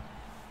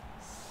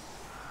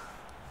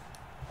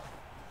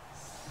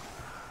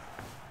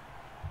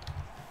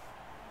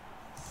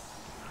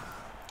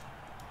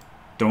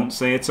 Don't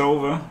say it's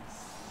over.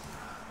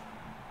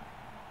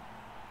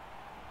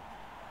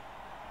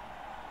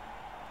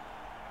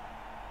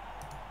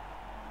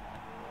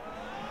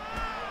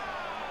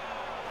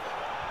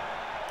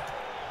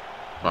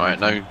 Alright,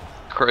 no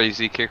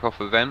crazy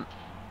kick-off event.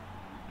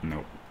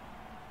 Nope.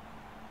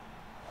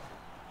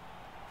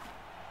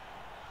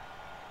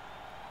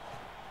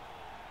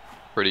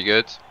 Pretty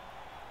good.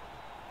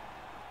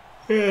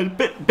 Yeah, a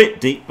bit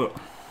deep, but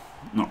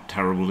not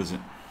terrible, is it?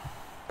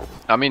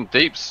 I mean,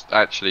 deep's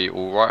actually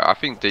alright. I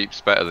think deep's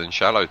better than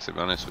shallow, to be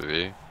honest with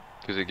you,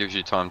 because it gives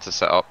you time to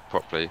set up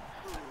properly.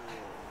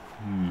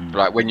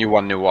 Like when you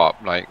 1-0 up,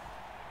 like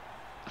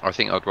I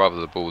think I'd rather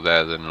the ball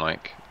there than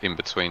like in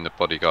between the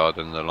bodyguard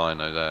and the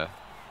lino there.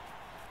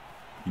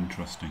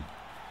 Interesting.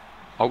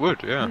 I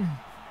would, yeah.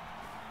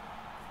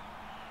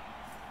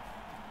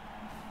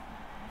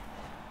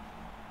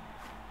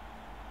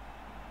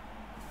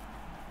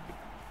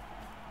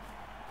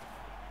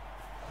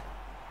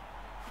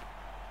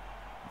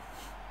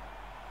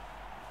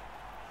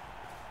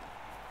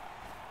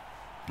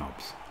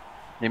 Knobs.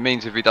 It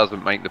means if he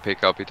doesn't make the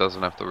pickup, he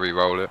doesn't have to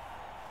re-roll it.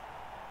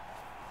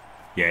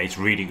 Yeah, he's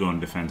really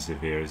going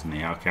defensive here, isn't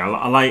he? Okay,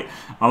 I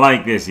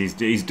like this.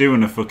 He's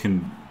doing a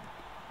fucking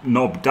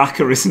knob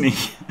dacker, isn't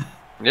he?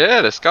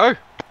 Yeah, let's go.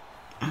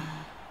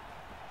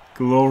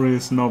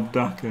 Glorious knob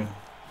dacker.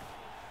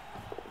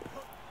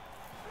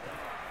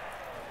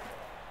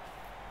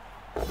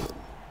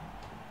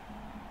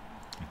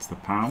 It's the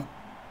POW.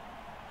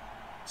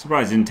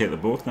 Surprised he didn't take the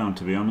both down,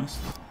 to be honest.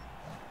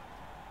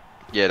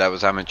 Yeah, that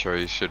was amateur.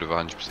 He should have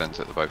 100%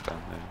 took the boat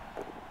down.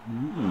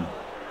 Yeah.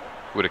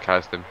 Would have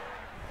cast him.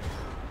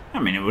 I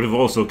mean, it would have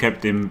also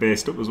kept him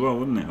based up as well,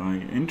 wouldn't it?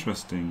 Like,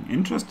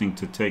 interesting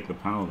to take the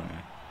POW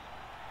there.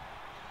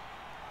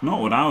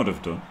 Not what I would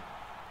have done.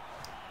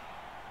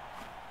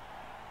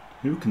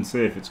 Who can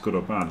say if it's good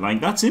or bad?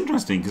 Like, that's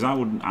interesting because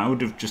I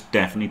would have just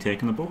definitely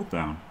taken the boat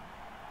down.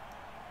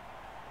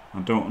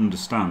 I don't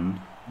understand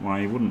why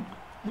he wouldn't.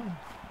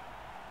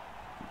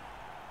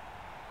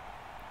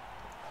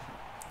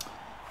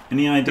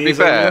 Any ideas?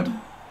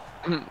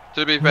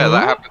 To be fair,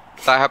 that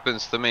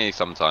happens to me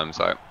sometimes.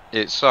 Though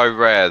it's so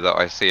rare that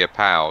I see a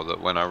POW that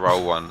when I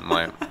roll one,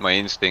 my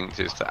instinct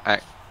is to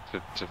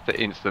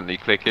instantly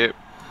click it.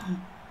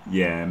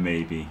 Yeah,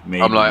 maybe.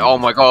 I'm like, oh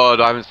my god,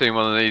 I haven't seen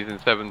one of these in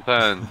 7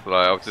 turns.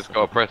 Like, I've just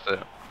got to press it.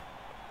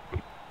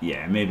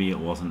 Yeah, maybe it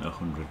wasn't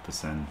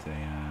 100%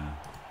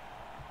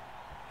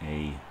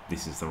 a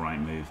this is the right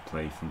move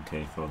play from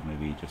KFoged.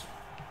 Maybe he just,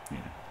 yeah.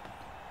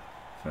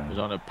 He was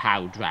on a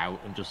POW drought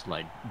and just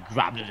like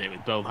grabbed at it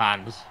with both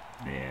hands.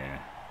 Yeah.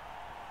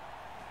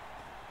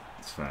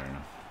 It's fair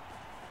enough.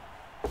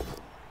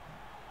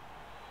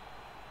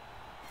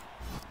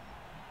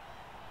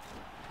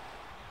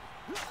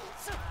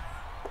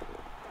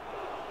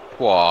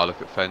 Wow,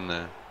 look at Fen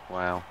there.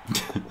 Wow.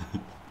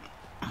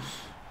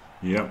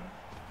 Yep.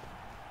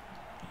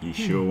 He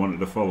sure wanted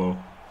to follow.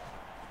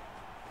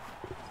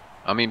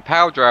 I mean,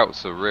 POW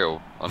droughts are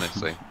real,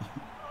 honestly.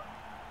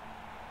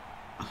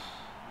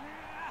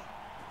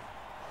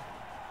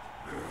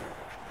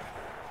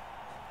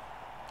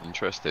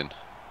 Interesting.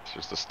 It's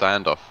just a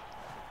standoff.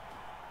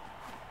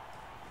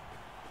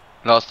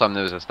 Last time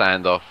there was a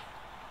standoff,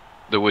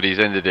 the Woodies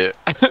ended it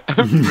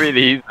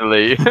really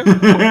easily.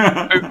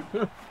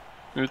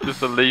 It was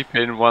just a leap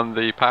in, won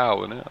the POW,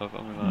 wasn't it? Or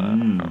something like that. I can't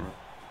remember.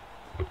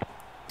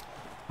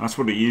 That's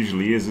what it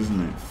usually is,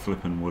 isn't it?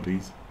 Flipping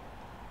Woodies.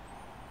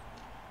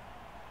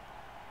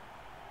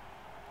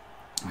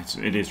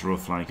 It is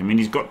rough. Like, I mean,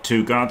 he's got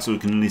 2 guards, so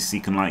at least he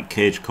can like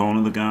cage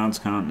corner the guards,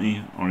 can't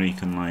he? Or he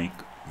can like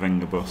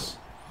Venga bus.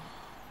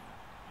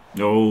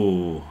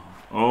 Oh,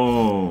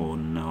 oh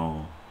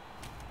no!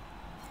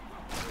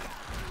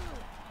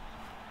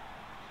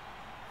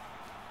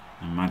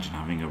 Imagine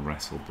having a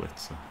wrestle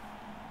blitzer.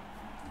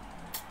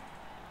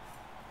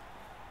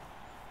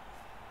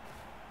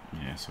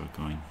 Yeah, so we're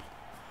going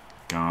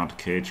guard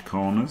cage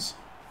corners.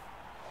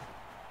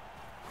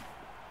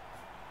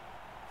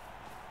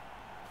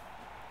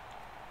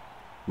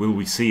 Will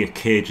we see a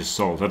cage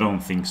assault? I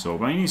don't think so,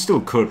 but I mean, you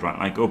still could, right?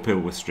 Like, uphill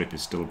with strip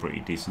is still pretty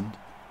decent.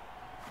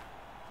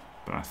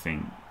 But I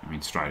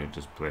mean, Strider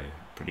does play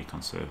pretty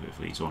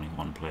conservatively. He's only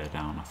 1 player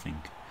down, I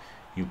think.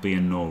 He'll be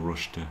in no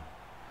rush to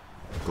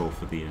go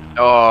for the...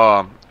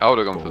 oh, I would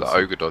have gone for the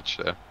ogre dodge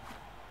there.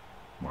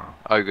 Wow.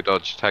 Ogre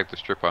dodge, tag the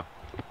stripper.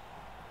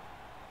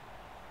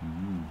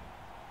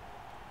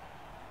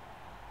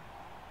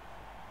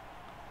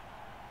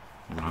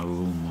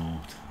 Raoul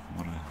mode.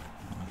 What a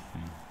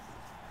thing.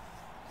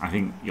 I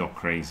think you're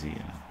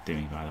crazy,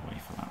 Dimmy, by the way,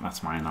 for that.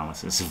 That's my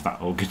analysis of that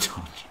ogre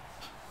dodge.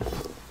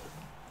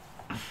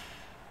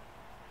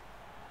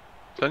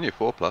 It's only a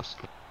 4+.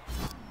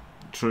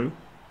 True.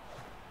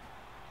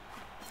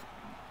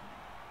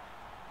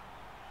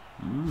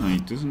 Oh, he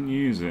doesn't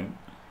use it.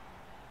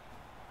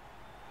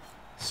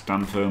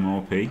 Stand firm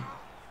OP.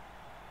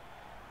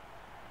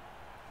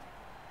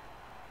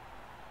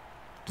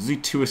 Does he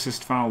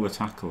 2-assist foul the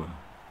tackler?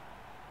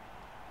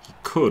 He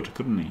could,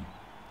 couldn't he?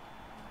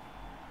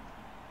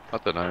 I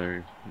don't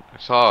know.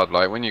 It's hard,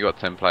 like, when you got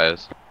 10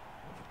 players.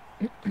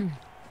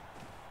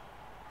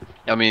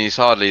 I mean, he's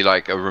hardly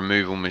like a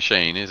removal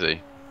machine, is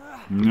he?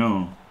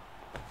 No.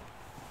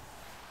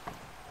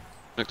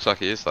 Looks like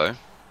he is, though.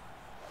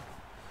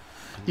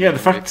 Yeah, the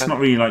fact it's not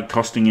really like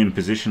costing him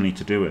positionally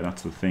to do it,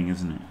 that's the thing,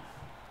 isn't it?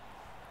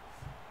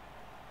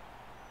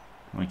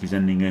 Like he's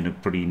ending in a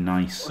pretty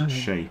nice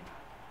shape.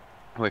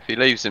 Well, if he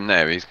leaves him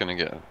there, he's going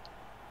to get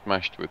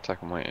smashed with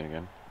tackle weight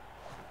again.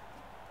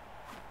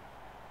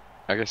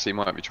 I guess he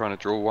might be trying to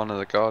draw one of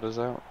the guarders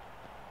out.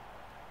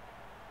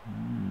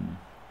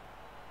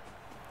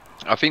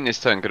 I think this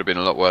turn could have been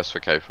a lot worse for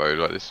KFoged.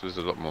 Like, this was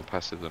a lot more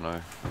passive than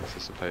I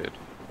anticipated.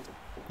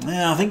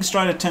 Yeah, I think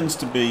Strider tends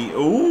to be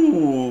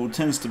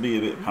a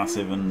bit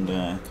passive and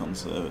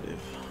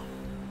conservative.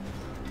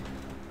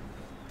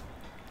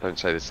 Don't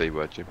say the C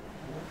word, Jim.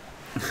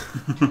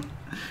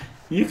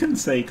 You can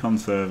say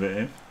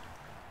conservative.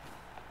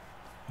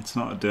 It's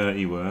not a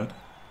dirty word.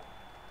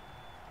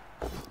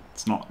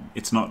 It's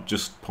not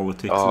just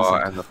politics. Oh,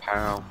 is it? and the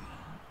pow.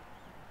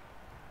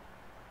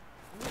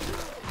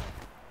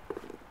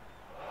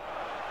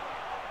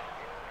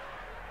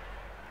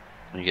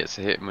 He gets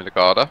to hit him with a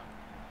garter.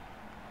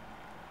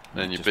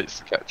 Then you blitz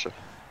the catcher.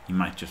 You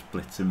might just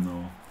blitz him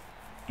though.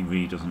 He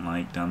really doesn't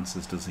like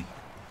dancers, does he?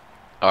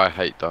 I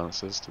hate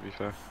dancers, to be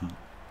fair.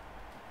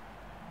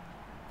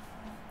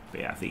 But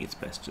yeah, I think it's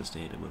best just to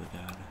hit him with a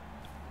garter.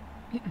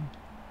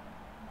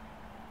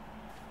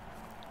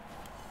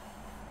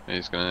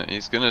 He's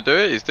gonna do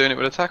it. He's doing it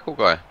with a tackle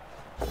guy.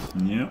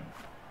 Yep.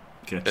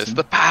 It's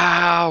the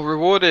pow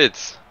rewarded.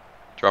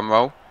 Drum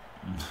roll.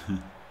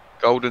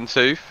 Golden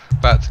tooth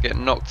about to get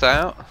knocked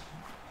out.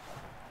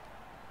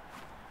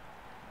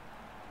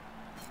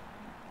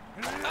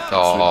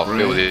 Oh,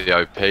 feel the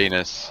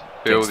OP-ness.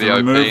 Feel the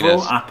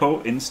OP-ness.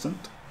 Apple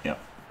instant. Yep.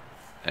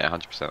 Yeah,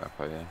 100%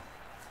 Apple. Yeah.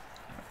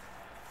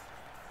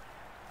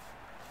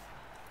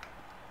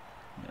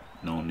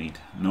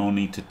 No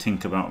need to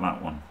think about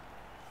that one.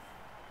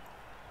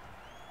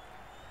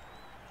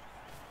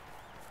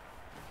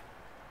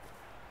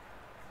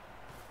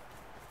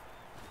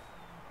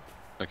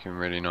 Looking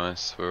really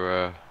nice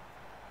for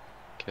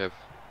Kev.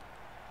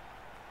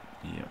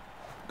 Yep.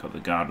 Got the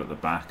guard at the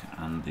back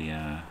and the.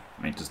 I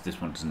mean, this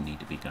one doesn't need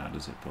to be guard,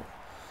 does it? But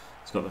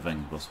it's got the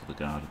Vengbus with the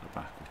guard at the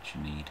back, which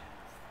you need.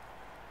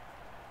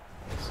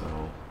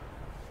 So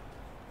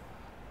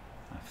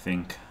I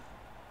think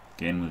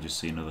again we'll just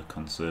see another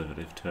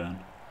conservative turn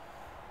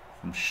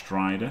from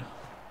Strider.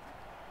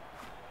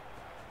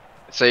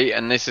 See,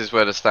 and this is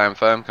where the stand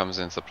firm comes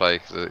into play,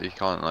 because you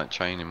can't like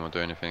chain him or do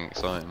anything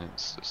exciting.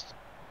 It's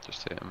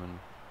just hit him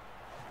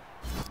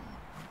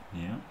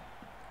and. Yeah.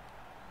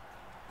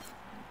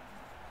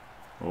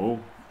 Oh.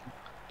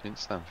 Didn't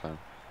stand firm.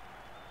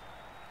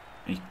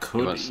 He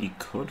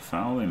could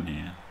foul him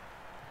here.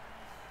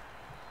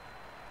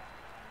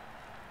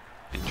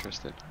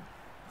 Interested.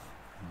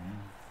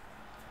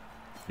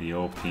 The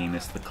all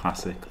penis, the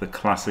classic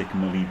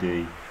Mully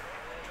D.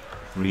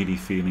 Really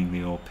feeling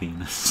the all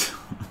penis.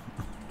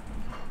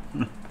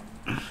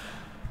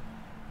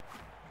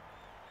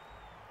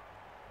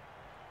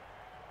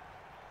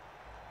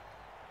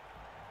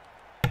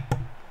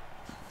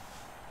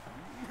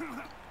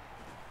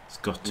 It's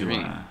got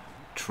to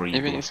tree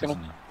bluff, isn't it?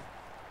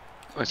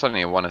 Well, it's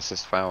only a 1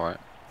 assist foul, right?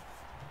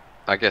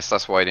 I guess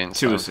that's why he didn't.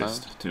 2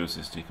 assist. 2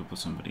 assist. He could put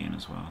somebody in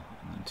as well,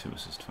 and then 2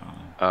 assist foul.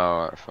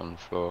 Oh, right, from the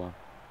floor.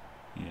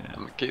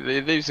 Yeah.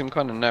 It leaves him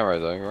kind of narrow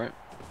though, right?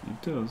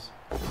 It does.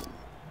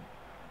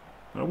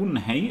 But I wouldn't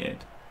hate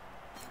it.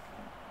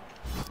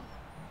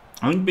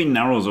 I think being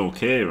narrow is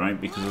okay, right?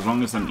 Because as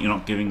long as you're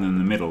not giving them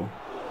the middle,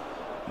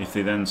 if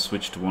they then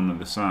switch to one of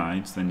the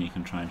sides, then you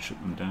can try and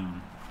shut them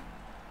down.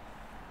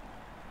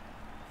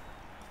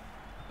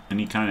 And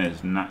he's kind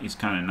of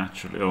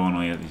naturally. Oh no,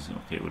 yeah,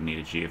 okay. It would need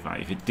a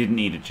GFI. If it didn't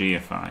need a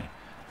GFI,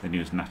 then he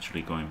was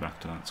naturally going back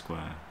to that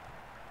square.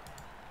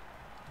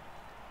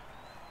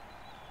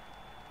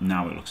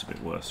 Now it looks a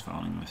bit worse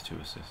fouling with 2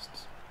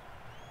 assists.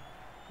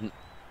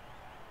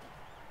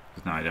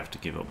 Because now he'd have to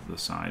give up the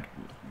side,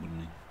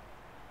 wouldn't he?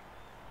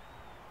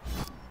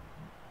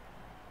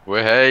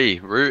 Well, hey,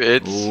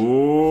 rooted.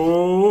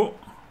 Oh!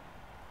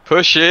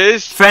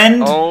 Pushes.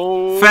 Fend.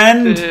 Oh,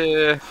 Fend.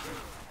 Dear.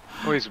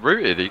 Oh, he's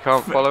rooted. He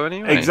can't follow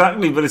anyway.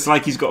 Exactly, but it's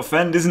like he's got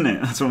fend, isn't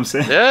it? That's what I'm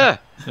saying. Yeah.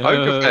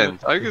 Ogre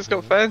fend. Ogre's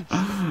got fend.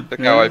 Look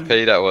how OP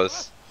that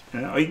was.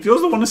 Yeah, he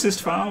does the 1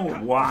 assist foul.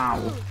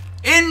 Wow.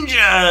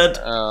 Injured.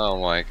 Oh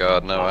my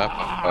god, no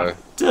apple.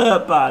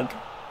 Dirtbag.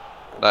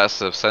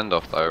 That's a send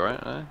off though,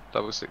 right?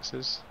 Double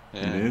sixes.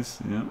 Yeah. It is.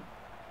 Yeah.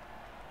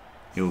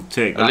 He'll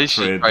take that. At least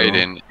you're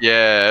trading.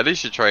 Yeah, at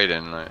least you're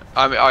trading. Like,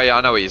 I mean, I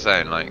know what you're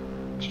saying. Like,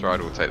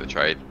 Strider will take the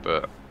trade,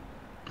 but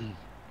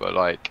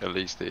like, at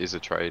least it is a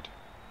trade.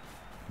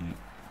 Yeah.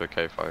 For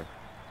KFoged. Would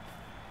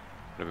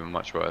have been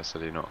much worse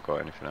had he not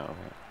got anything out of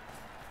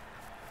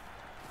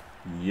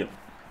Yep.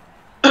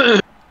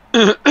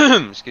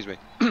 it. Excuse me.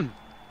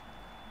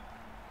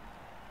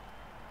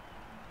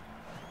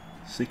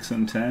 6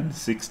 and 10,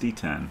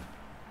 60-10.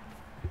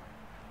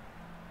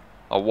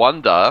 I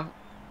wonder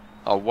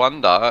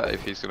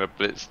if he's gonna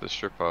blitz the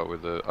stripper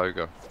with the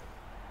ogre.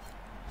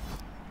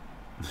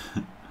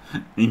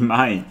 He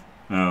might.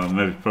 Oh,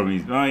 maybe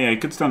probably. Oh yeah, he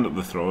could stand up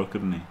the thrower,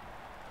 couldn't he?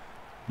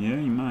 Yeah,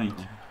 he might.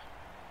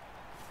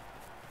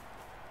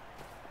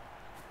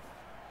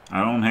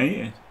 I don't hate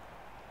it.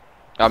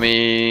 I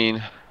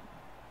mean,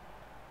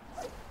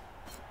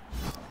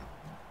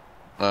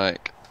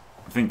 like,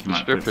 I think he the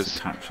might blitz the strippers.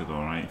 capture though,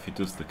 right? If he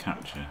does the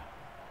capture,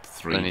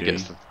 3D. Then he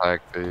gets the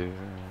tag. And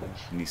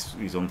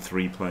he's on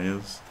 3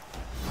 players.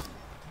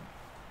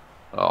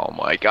 Oh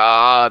my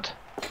god.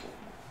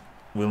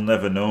 We'll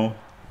never know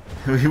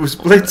who he was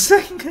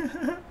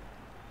blitzing.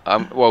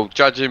 Well,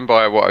 judging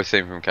by what I've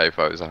seen from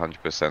KFoged, it's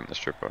 100% the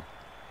stripper.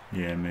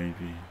 Yeah,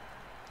 maybe.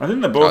 I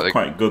think they're both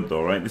quite good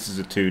though, right? This is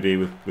a 2D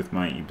with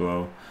Mighty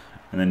Blow,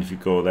 and then if you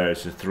go there,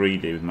 it's a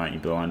 3D with Mighty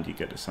Blow, and you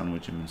get to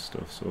sandwich him and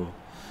stuff. So,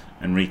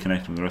 and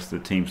reconnect him with the rest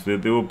of the team. So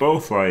they were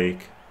both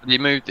like. He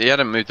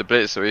hadn't moved the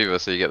blitzer either,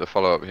 so you get the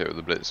follow-up hit with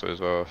the blitzer as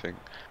well, I think.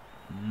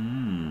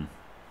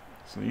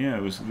 So yeah,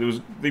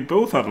 they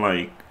both had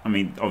like, I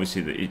mean,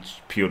 obviously it's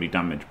purely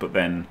damage, but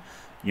then,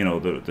 you know,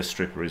 the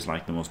stripper is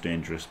like the most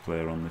dangerous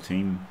player on the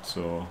team.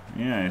 So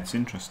yeah, it's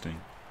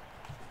interesting.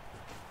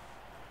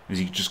 Is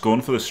he just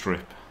going for the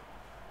strip?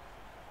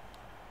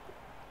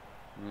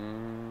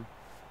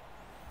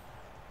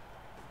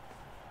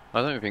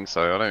 I don't think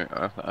so.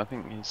 I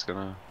think he's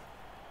gonna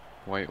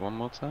wait one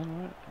more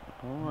turn, right?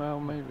 Oh well,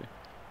 maybe.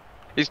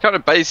 He's kind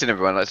of basing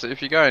everyone. Like, so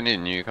if you're going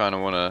in, you kind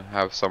of want to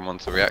have someone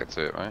to react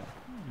to it, right?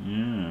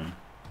 Yeah.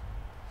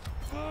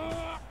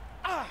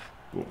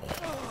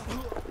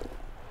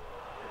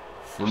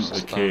 Front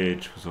of the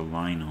cage was a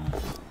lino.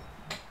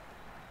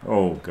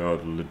 Oh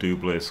god, Le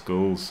Double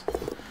skulls.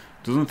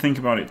 Doesn't think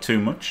about it too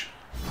much.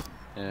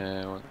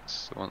 Yeah,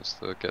 wants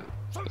to get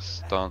the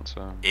stance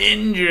on.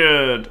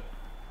 Injured.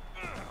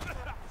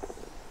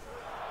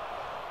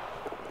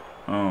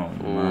 Oh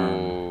man.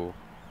 Ooh.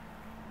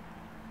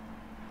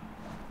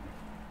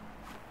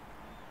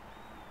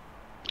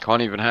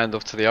 Can't even hand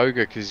off to the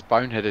ogre because he's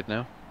boneheaded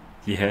now.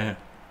 Yeah.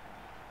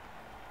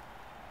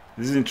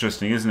 This is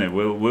interesting, isn't it?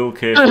 Will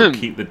KFoged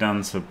keep the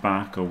dancer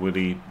back, or will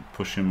he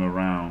push him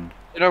around?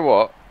 You know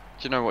what?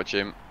 Do you know what,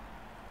 Jim?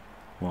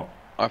 What?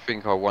 I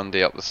think I'll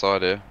 1D up the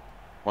side here.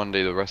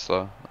 1D the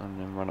wrestler and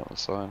then run up the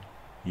side.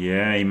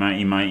 Yeah, he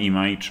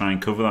might try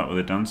and cover that with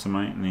a dancer,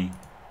 mightn't he?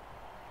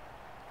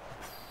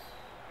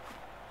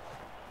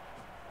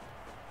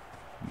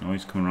 No,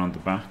 he's coming around the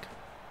back.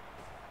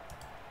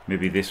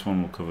 Maybe this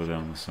one will cover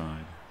down the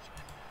side.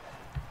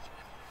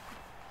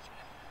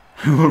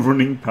 We're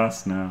running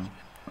past now.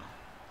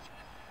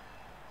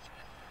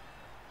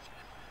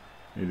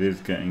 It is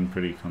getting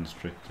pretty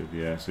constricted,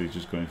 yeah, so he's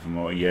just going for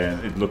more. Yeah,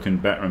 it's looking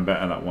better and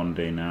better that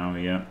 1D now,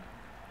 yeah.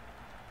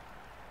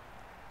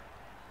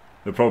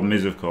 The problem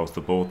is, of course,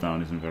 the bolt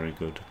down isn't very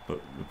good,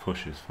 but the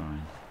push is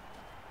fine.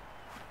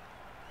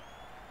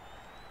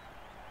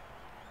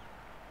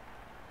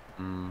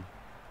 And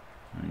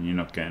you're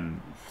not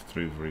getting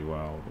through very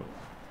well, but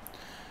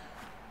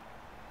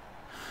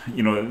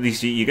you know, at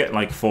least you get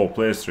like 4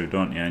 players through,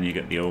 don't you? And you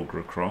get the ogre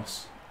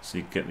across, so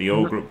you get the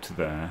ogre up to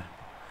there,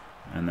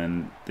 and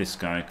then this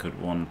guy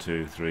could 1,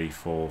 2, 3,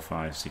 4,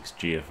 5, 6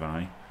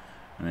 GFI,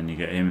 and then you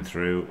get him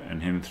through,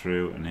 and him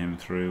through, and him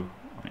through.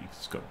 Like,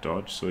 it's got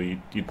dodge, so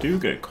you do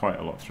get quite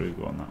a lot through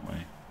going that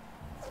way.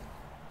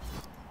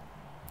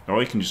 Or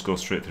you can just go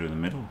straight through the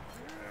middle.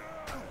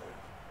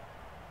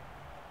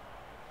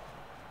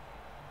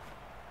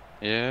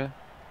 Yeah.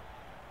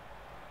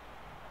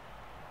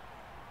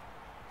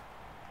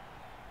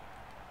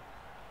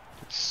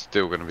 It's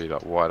still going to be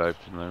like wide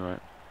open though,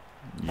 right?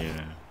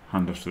 Yeah.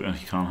 Hand off to you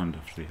can't hand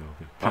off to the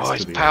ogre. Oh,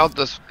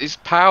 he's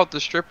powered the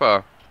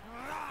stripper.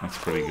 That's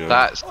pretty good.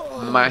 That's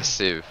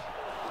massive.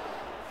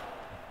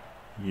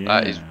 Yeah.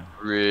 That is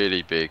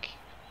really big.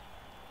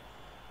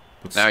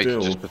 But Now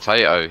still, he can just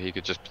potato. He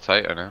could just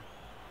potato now.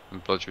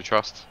 And bludge with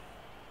trust.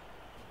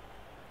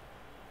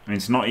 I mean,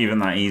 it's not even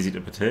that easy to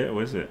potato,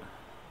 is it?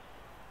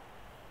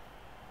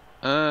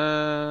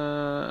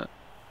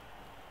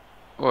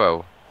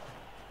 Well.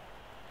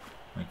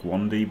 Like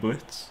 1D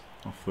blitz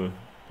off the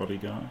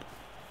bodyguard.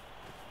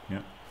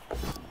 Yep.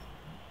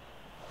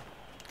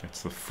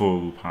 Gets the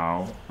full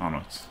power. Oh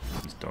no,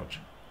 he's dodge.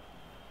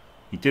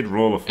 He did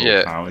roll a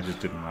full power, it just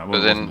didn't matter.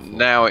 But then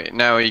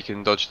now he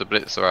can dodge the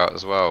blitzer out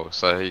as well,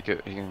 so he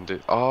can do.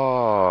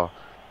 Oh,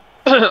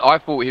 I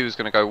thought he was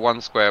going to go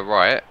 1 square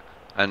right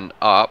and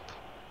up,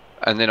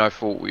 and then I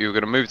thought you were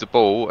going to move the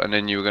ball and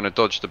then you were going to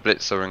dodge the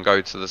blitzer and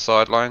go to the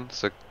sideline,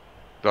 so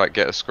like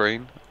get a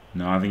screen.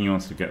 No, I think he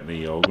wants to get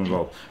the ogre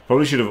involved.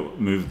 Probably should have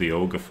moved the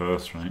ogre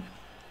first, right?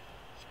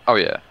 Oh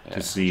yeah.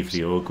 To see if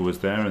the ogre was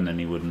there, and then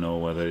he would know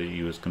whether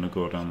he was going to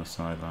go down the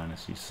sideline,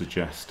 as you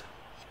suggest.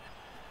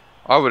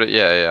 I would have,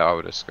 I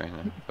would have screened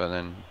it, but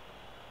then.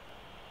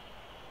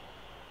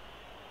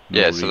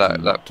 No so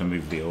reason that to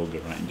move the ogre,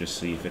 right, and just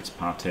see if it's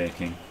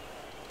partaking.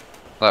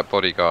 That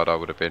bodyguard, I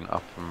would have been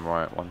up and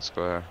right 1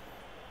 square,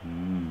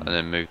 and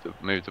then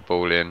move the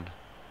ball in,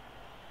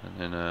 and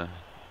then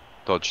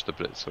dodge the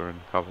blitzer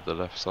and cover the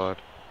left side.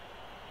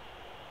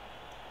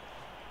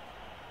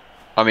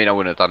 I mean, I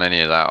wouldn't have done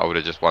any of that. I would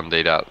have just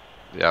 1D'd out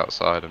the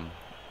outside and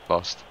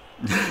lost.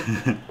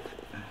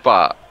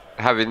 But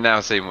having now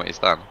seen what he's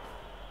done,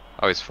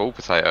 oh, he's full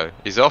potato.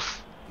 He's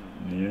off.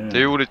 Yeah.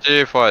 Do all the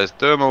GFIs.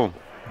 Do them all.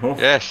 Oh.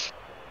 Yes.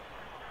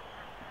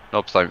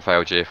 Knobs don't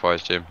fail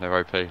GFIs, Jim. They're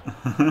OP.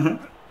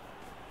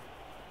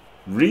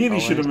 Really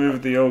should have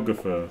moved the ogre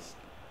first.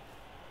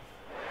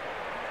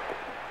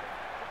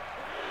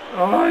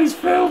 Oh, he's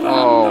failed the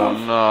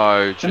handoff.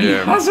 No, Jim. And he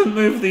hasn't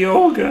moved the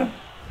ogre.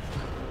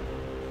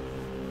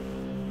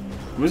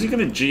 Was he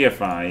going to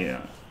GFI?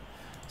 Yeah.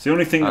 It's the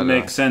only thing that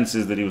makes sense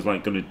is that he was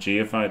like going to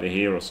GFI to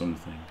here or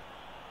something.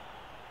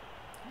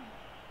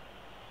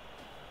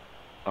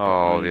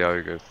 Oh, the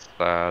ogre's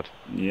sad.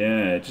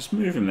 Yeah, just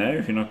move him there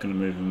if you're not going to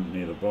move him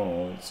near the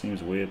ball. It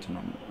seems weird to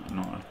not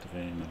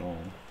activate him at all.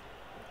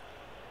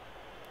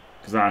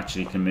 Because that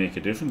actually can make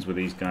a difference with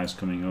these guys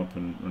coming up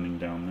and running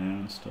down there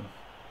and stuff.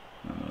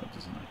 No, it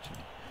doesn't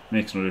actually.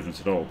 Makes no difference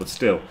at all. But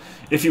still,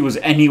 if he was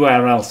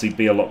anywhere else, he'd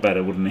be a lot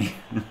better, wouldn't he?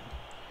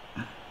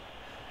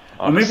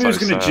 Or maybe he was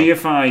going to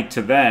GFI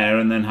to there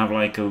and then have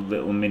like a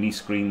little mini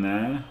screen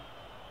there,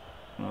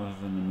 rather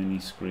than a mini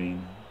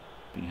screen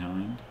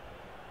behind.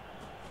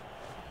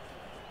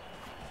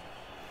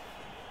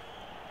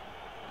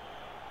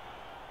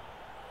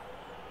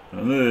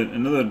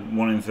 Another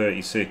 1 in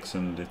 36,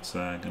 and it's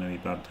going to be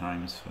bad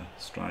times for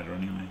Strider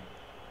anyway.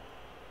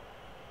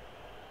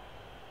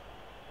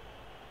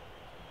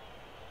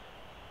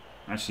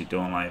 I actually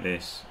don't like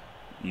this,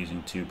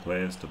 using 2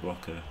 players to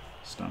block a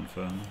stand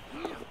firm.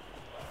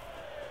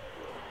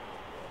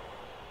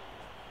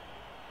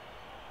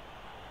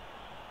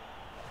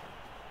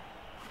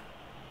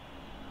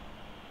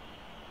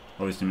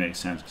 Obviously makes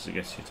sense because it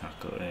gets your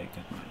tackle there, you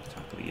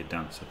tackle your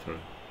dancer through,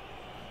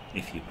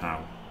 if you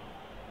pow.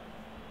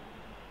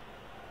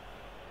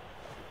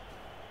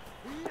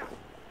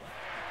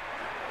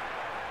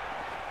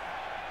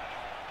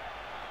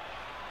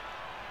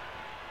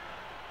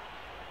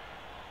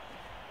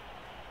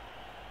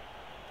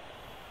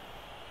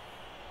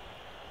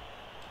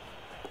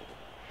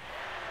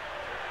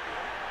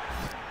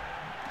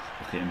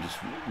 Look at him just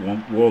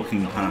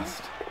walking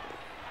past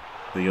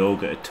the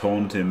ogre to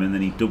taunt him, and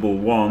then he double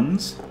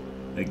ones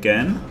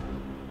again,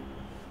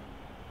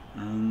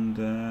 and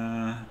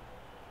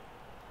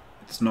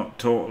it's not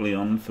totally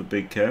on for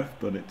Big Kev,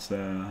 but it's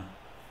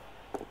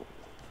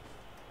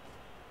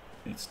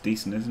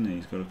decent, isn't it?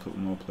 He's got a couple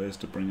more players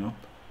to bring up.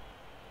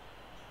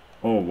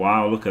 Oh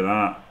wow, look at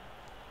that!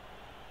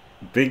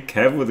 Big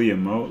Kev with the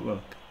emote.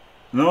 Look.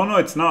 No,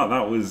 it's not.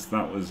 That was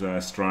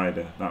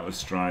Strider. That was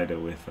Strider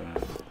with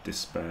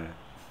despair.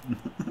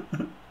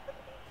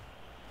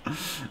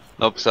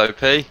 Knobs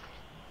OP.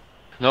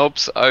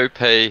 Knobs OP.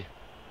 Take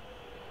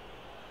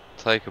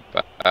a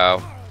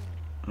bow.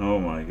 Oh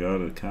my god,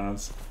 the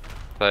cards.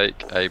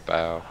 Take a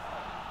bow.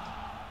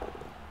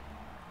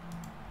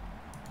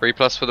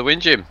 3+ for the win,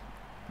 Jim.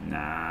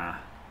 Nah.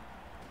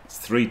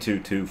 It's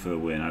 3-2-2 for the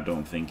win. I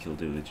don't think he'll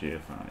do the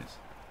GFIs.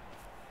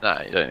 No,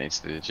 you don't need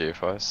to do the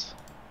GFIs.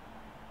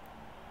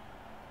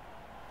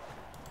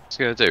 What's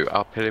he going to do?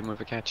 Uphill him with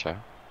a catcher?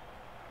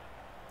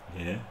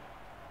 Yeah.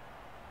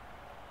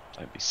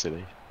 Don't be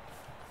silly.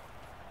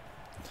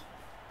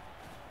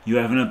 You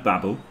having a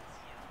babble?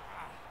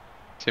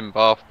 Tim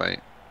Bath, mate.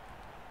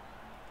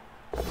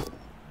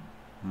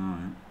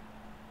 Alright.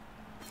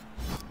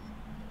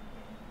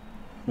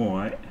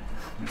 Alright.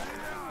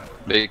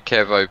 Big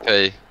Kev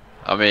OP.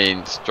 I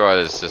mean,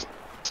 Strider's just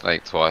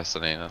snaked twice,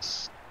 and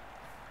that's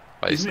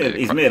basically.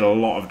 He's made a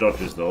lot of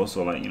dodges though,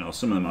 so like, you know,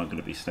 some of them are going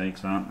to be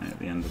snakes, aren't they? At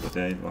the end of the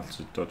day, lots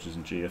of dodges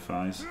and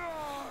GFIs.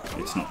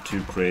 It's not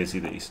too crazy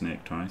that he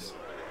snaked twice.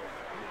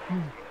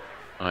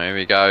 Oh, here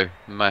we go.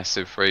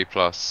 Massive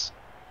 3+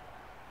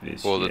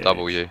 for the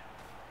W.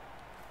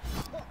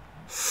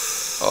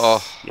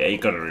 Oh. Yeah, you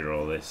got to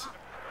reroll this.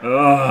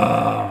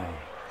 Oh.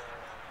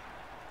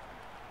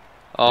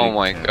 Oh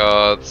my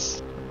god.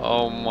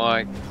 Oh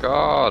my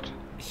god.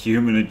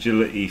 Human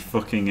agility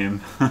fucking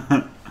him.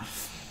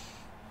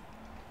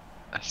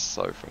 That's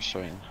so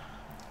frustrating.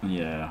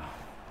 Yeah.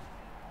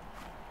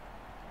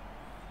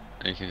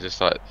 And you can just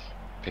like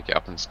pick it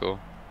up and score.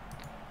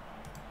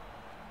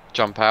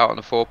 Jump out on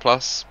a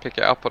 4+, pick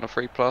it up on a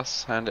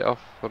 3+, hand it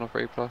off on a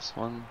 3+.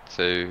 1,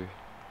 2,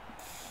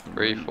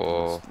 3,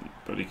 4.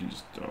 But he can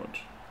just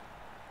dodge.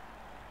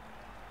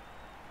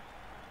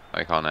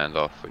 I can't hand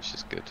off, which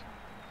is good.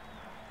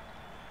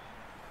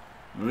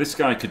 Well, this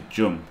guy could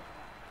jump.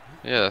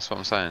 Yeah, that's what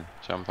I'm saying.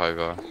 Jump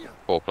over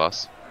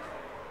 4+.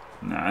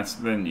 Nah,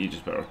 then you're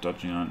just better off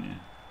dodging, aren't you?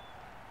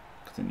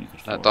 'Cause then you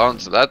could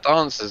that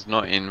dance is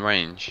not in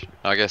range.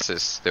 I guess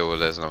it's still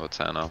there's another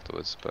turn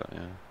afterwards, but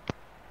yeah.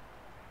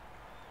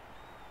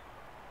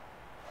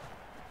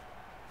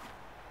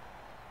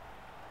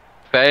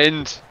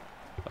 Fend!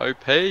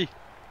 OP!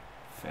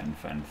 Fend.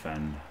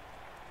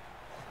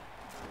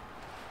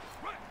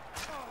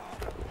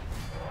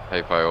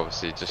 Papo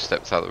obviously just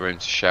stepped out of the room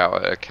to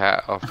shout at a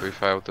cat after he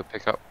failed to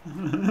pick up.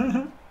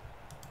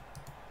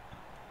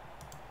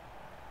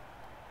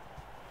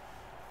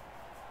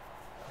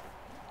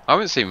 I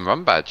haven't seen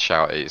Rumbad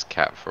shout at his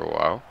cat for a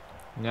while.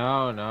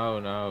 No.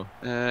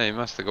 Yeah, he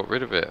must have got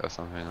rid of it or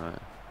something like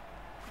that.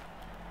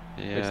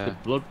 Yeah. It's the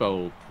Blood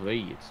Bowl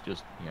 3, it's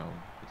just, you know,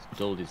 it's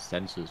dulled his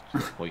senses to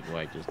the point where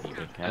I just need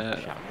a cat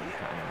to shout at the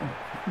cat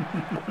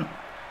anymore.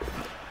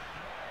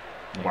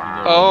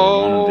 Wow,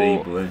 Oh. the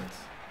 1D blitz.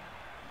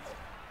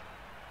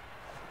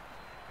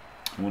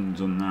 I wouldn't have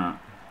done that.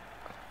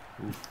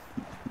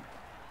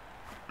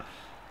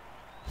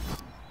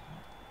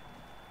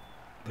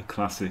 The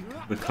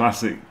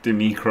classic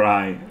Dimmy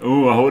cry.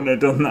 Oh, I wouldn't have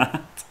done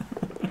that.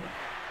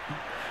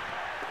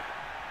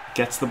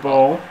 Gets the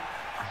ball.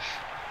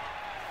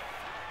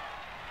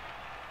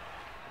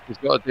 He's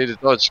got to do the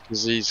dodge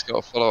because he's got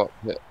a follow-up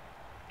hit.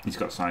 He's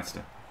got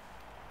sidestep.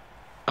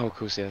 Oh, of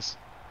course he has.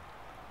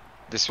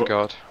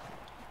 Disregard.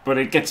 But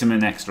it gets him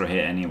an extra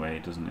hit anyway,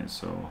 doesn't it?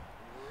 So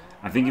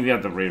I think if he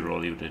had the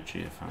reroll, he would have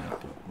GFI'd,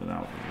 but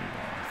without the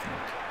reroll, I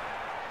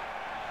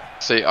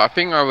think. See, I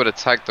think I would have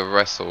tagged the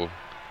wrestle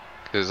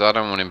because I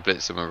don't want him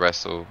blitzing with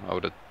wrestle. I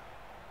would have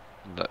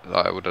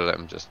let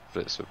him just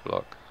blitz with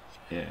block.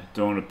 Yeah,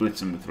 don't want to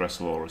blitz him with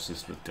wrestle or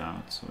assist with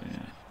guard. So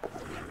yeah.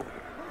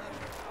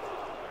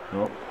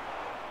 Oh,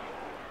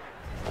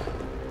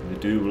 the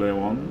double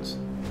ones.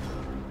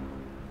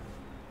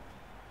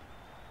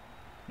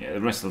 Yeah,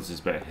 the wrestle's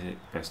his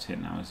best hit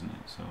now, isn't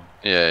it? So.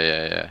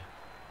 Yeah.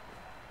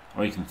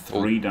 Or you can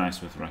 3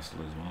 dice with wrestle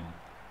as well.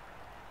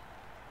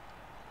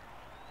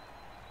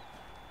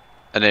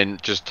 And then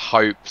just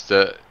hope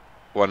that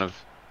one of...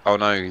 Oh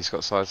no, he's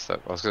got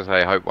sidestep. I was going to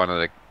say, hope one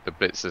of the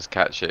blitzers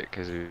catch it,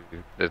 because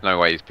there's no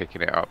way he's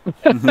picking it up.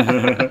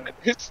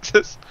 It's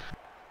just...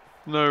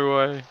 No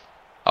way.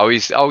 Oh,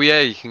 yeah,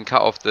 you can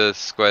cut off the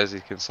squares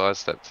he can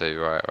sidestep to.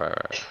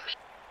 Right.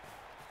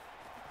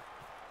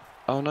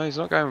 Oh no, he's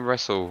not going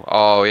wrestle.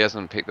 Oh, he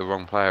hasn't picked the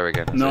wrong player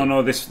again.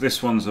 No,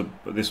 this one's a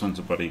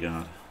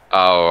bodyguard.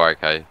 Oh,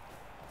 okay.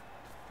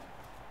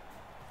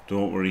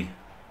 Don't worry.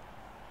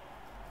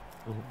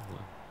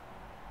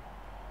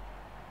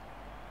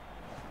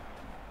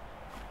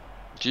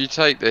 Do you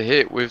take the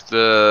hit with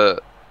the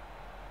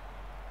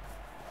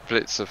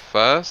blitzer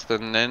first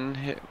and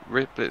then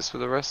blitz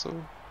with the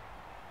wrestle?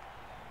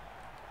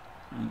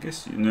 I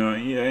guess no.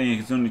 Yeah,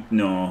 it's only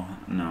no.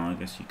 I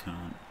guess you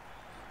can't,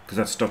 because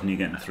that's stopping you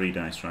getting 3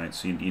 dice, right?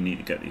 So you need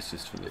to get the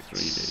assist for the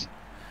 3D,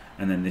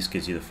 and then this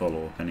gives you the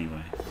follow up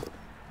anyway.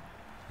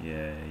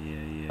 Yeah.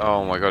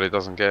 Oh my god, he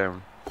doesn't get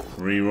him.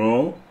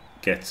 Reroll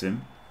gets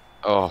him.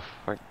 Oh,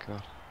 thank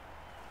god.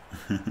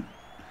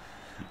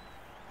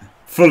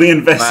 Fully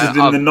invested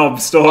in the knob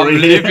story.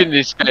 I'm living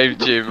this game,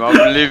 Jim. I'm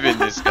living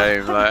this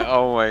game. Like,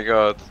 oh my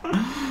god.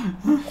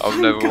 I've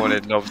never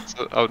wanted knobs.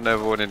 I've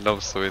never wanted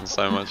knobs to win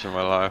so much in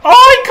my life. Oh,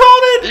 I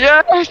caught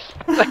Yes.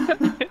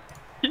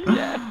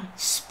 Yeah.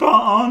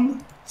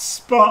 Spot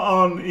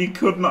on. He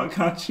could not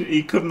catch it.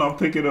 He could not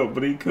pick it up,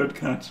 but he could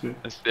catch it.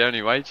 It's the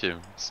only way,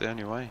 Jim. It's the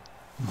only way.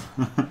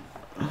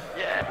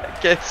 Yeah,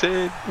 get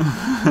in.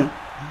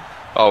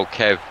 Oh,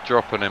 Kev,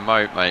 drop an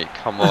emote, mate.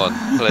 Come on,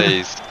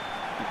 please.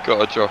 You've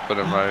got to drop an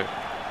emote.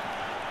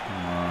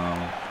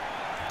 Wow.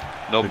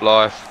 Knob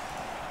life.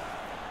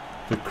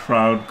 The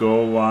crowd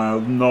go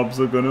wild. Knobs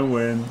are gonna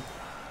win.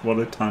 What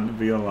a time to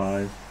be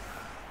alive.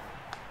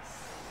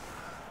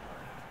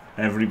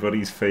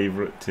 Everybody's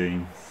favourite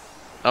team.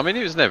 I mean,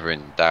 it was never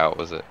in doubt,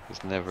 was it? It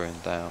was never in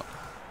doubt.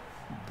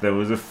 There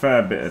was a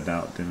fair bit of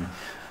doubt, didn't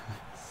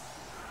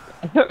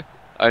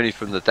Only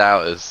from the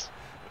doubters.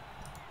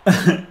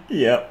 there?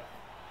 Yep.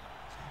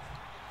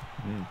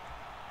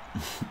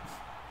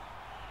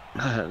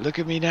 Look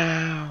at me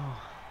now.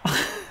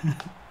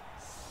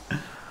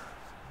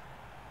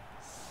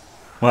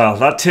 Well,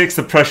 that takes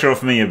the pressure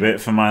off me a bit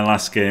for my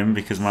last game,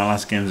 because my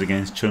last game's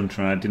against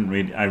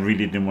Chuntra. I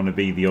really didn't want to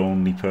be the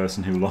only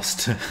person who lost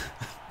to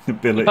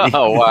Nobility.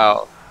 Oh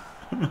wow.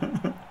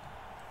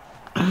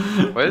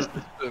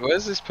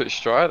 Where's this put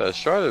Strider?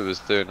 Strider was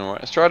doing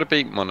alright. Strider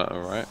beat Monitor,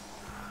 right?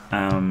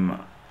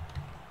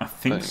 I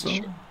think so.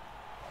 Sure.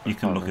 You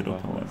can look it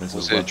up.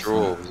 Was it a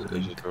draw? Was it a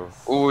draw?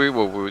 Oh,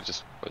 we'll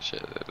just watch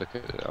it. Look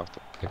at it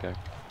after the game.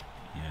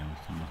 Yeah, we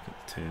can look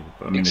at the table.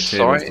 But I mean, the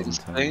table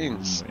doesn't tell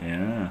things. you.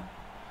 Yeah.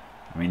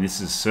 I mean,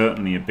 this is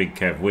certainly a big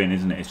Kev win,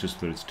 isn't it? It's just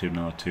that it's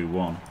 2-0,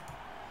 2-1.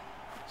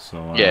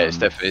 So yeah, it's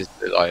definitely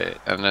like,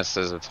 unless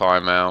there's a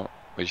timeout,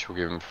 which will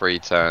give him 3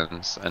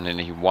 turns, and then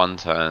he 1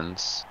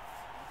 turns,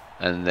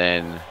 and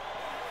then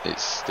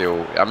it's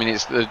still. I mean,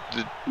 it's no,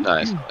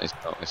 it's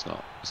not. It's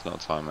not a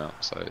timeout,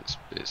 so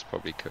it's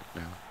probably cooked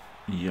now.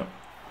 Yep.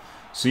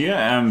 So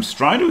yeah,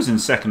 Strider was in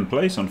 2nd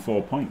place on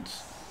 4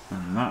 points,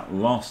 and that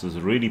loss has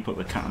really put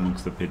the cat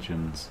amongst the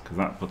pigeons, because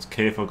that puts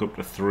KFoged up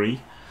to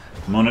 3.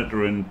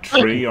 Monitor and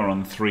Tree are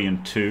on 3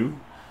 and 2.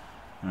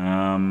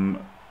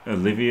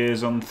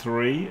 Olivier's on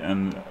 3,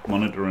 and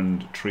Monitor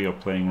and Tree are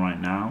playing right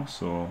now,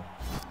 so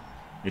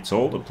it's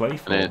all to play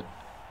for.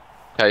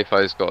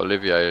 KFoged's got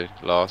Olivier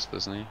last,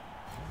 doesn't he?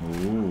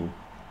 Ooh.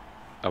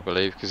 I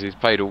believe, because he's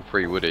played all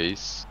 3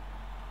 Woodies.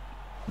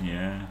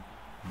 Yeah,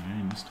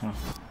 he must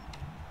have.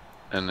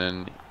 And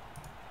then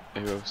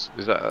who else?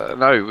 Is that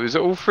no? Was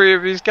it all 3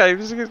 of his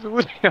games against the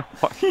Woody? Oh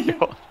my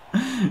god.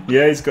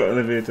 Yeah, he's got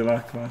Olivier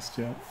Delac last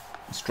year.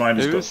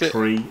 Strider's Who got is it?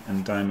 Tree,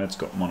 and Diamed's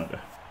got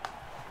Monitor.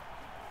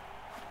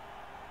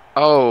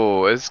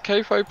 Oh, has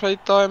KFoged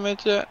played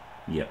Diamond yet?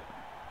 Yep,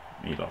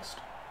 he lost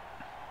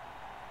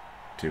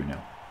 2-0.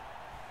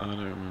 I don't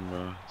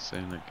remember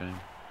seeing that game.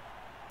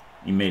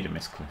 You made a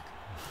misclick.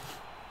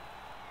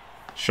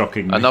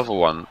 Shocking. Another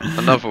one.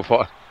 Another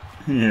one.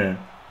 Yeah.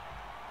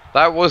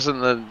 That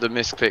wasn't the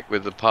misclick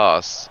with the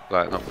pass.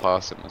 Like, not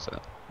passing, was it?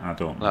 I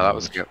don't know. No,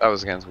 that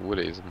was against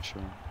Woodies, I'm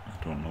sure.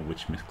 I don't know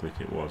which misclick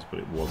it was, but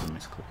it was a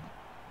misclick.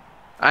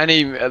 And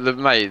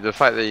the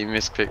fact that he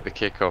misclicked the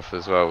kickoff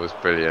as well was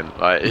brilliant.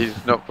 Like,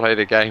 he's not played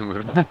a game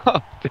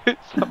without doing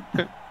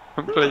something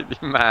completely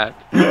mad.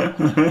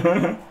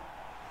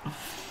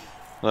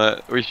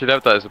 Like, we should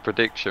have that as a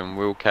prediction.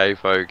 Will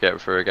KFoged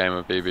get through a game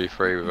of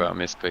BB3 without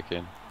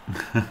misclicking?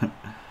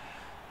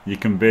 You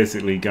can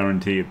basically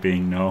guarantee it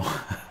being no.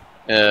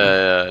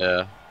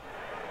 Yeah.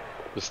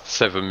 Just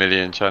 7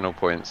 million channel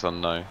points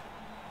on no.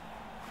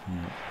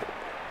 Yeah.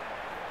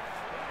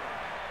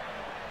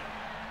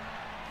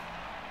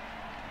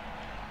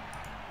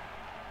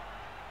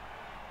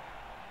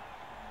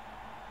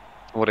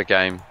 What a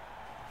game.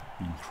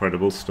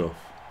 Incredible stuff.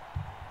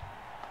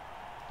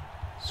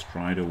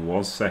 Strider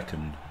was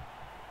second.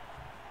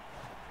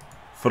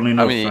 Funnily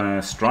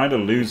enough, Strider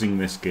losing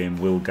this game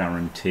will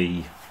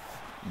guarantee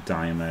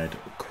Diomed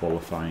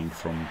qualifying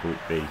from Group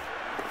B.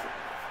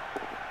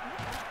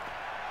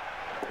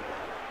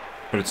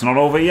 But it's not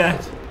over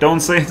yet.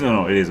 Don't say it.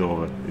 No, it is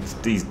over.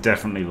 He's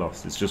definitely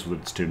lost. It's just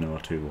whether it's 2-0 or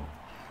 2-1.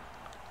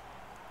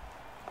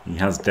 He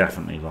has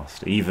definitely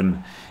lost.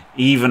 Even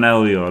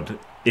Elyod,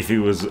 if he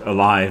was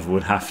alive,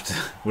 would have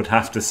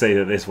to say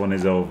that this one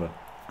is over.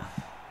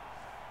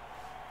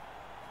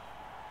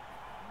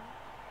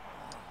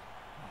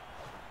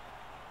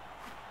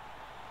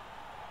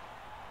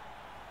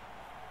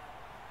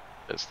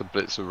 It's the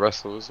blitz of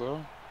wrestle as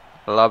well.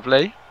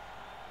 Lovely.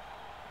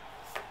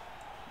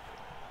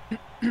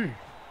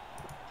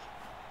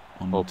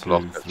 One, Or two,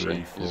 block, three,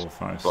 actually. 4,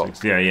 5, Block.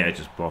 6. Yeah,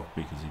 just block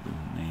because he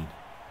doesn't need.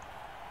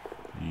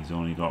 He's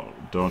only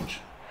got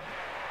dodge.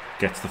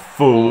 Gets the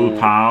full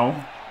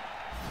pow.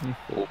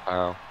 Oh,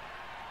 wow.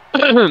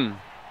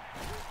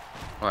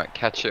 Right,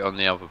 catch it on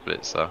the other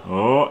blitzer.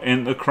 Oh,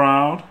 in the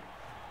crowd.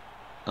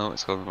 Oh,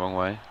 it's gone the wrong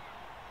way.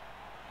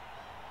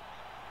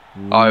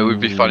 Oh, it would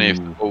be funny if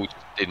the ball just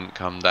didn't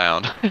come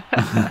down.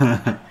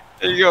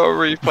 You gotta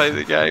replay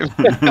the game.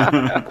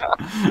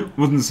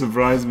 Wouldn't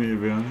surprise me, to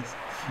be honest.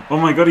 Oh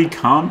my god, he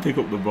can't pick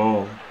up the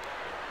ball.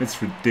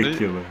 It's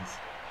ridiculous.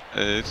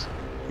 It is.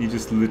 He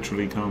just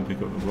literally can't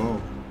pick up the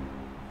ball.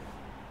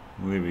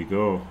 Well, there we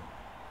go.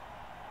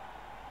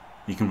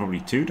 You can probably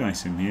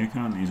 2-dice him here,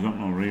 can't he? He's got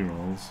no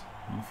rerolls.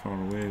 How far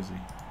away is he?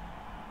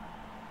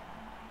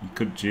 You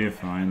could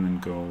GFI and then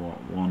go, what,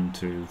 1,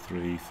 2,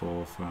 3,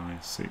 4,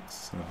 5, 6,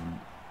 7,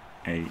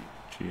 8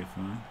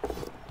 GFI.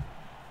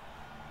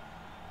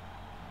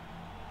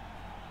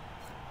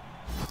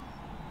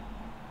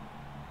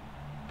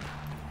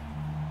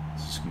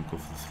 Just going to go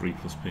for the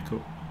 3+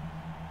 pickup.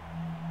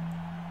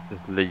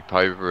 Just leap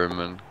over him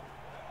and...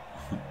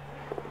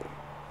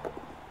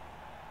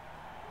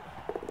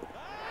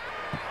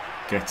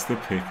 Gets the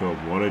pickup.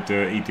 What a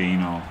dirty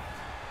Dino.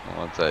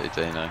 Oh, dirty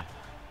Dino.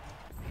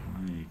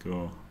 There you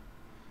go.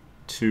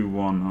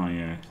 2-1. Oh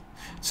yeah.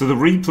 So the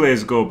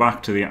replays go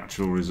back to the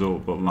actual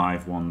result, but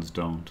live ones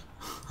don't.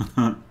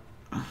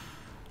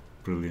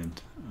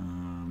 Brilliant.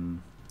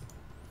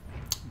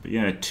 But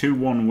yeah,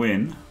 2-1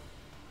 win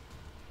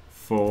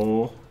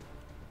for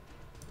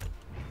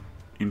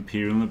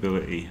Imperial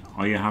Nobility.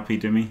 Are you happy,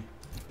 Dimmy?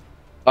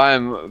 I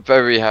am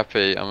very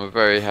happy. I'm a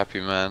very happy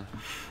man.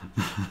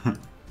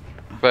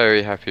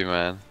 Very happy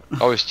man.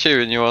 I was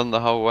cheering you on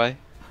the whole way.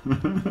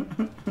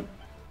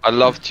 I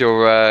loved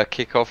your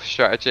kick-off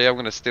strategy. I'm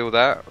going to steal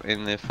that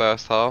in the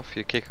first half.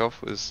 Your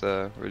kick-off was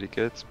really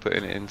good,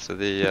 putting it into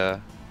the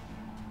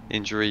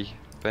injury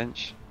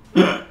bench.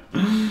 Give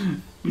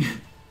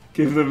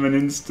them an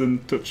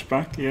instant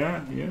touchback,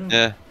 yeah.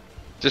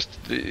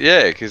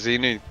 Yeah, because he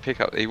knew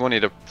he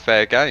wanted a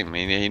fair game.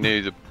 He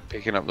knew the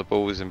picking up the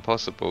ball was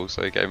impossible,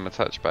 so he gave him a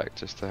touchback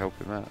just to help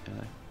him out. You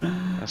know,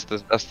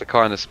 that's the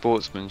kind of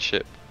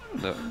sportsmanship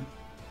that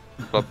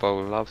Blood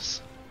Bowl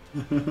loves.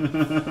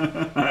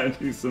 I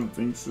do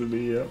something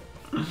silly, yeah.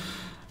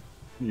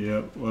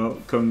 Yeah, well,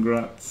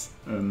 congrats.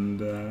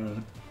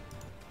 And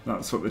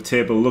that's what the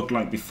table looked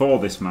like before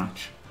this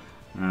match.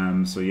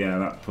 So yeah,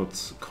 that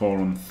puts Core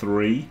on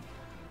 3,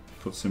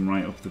 puts him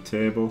right up the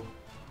table,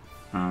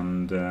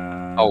 and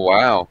oh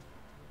wow!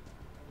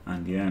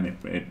 And yeah, and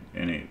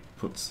it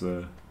puts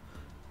a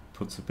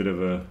bit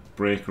of a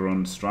breaker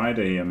on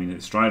Strider here. I mean,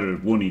 if Strider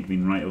had won, he'd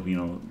been right up,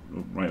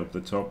 right up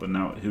the top. But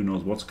now, who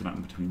knows what's going to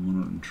happen between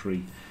 1 and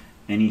 3?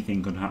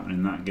 Anything could happen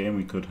in that game.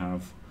 We could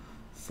have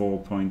 4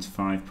 points,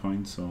 5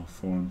 points, or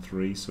 4 and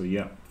 3. So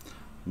yeah,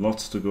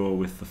 lots to go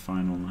with the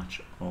final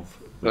match of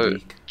the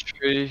week.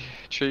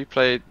 Tree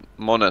played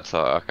Monitor.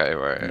 Okay,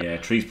 right. Yeah,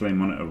 Tree's playing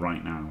Monitor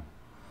right now.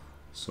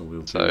 So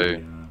we'll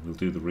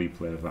do the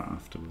replay of that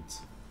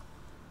afterwards.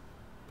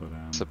 But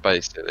so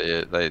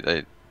basically,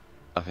 they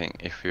I think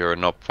if you're a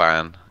Nob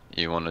fan,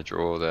 you want to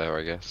draw there,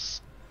 I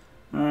guess.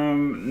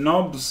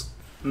 Nobs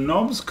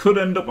could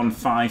end up on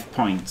 5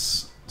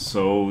 points,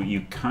 so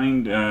you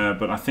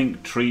but I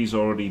think Tree's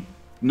already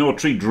No,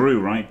 Tree drew,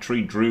 right?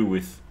 Tree drew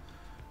with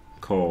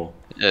Core.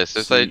 Yeah,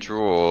 so if they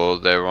draw,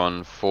 they're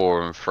on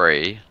 4 and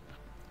 3.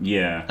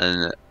 Yeah.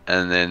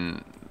 And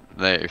then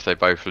if they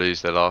both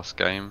lose their last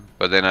game,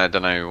 but then I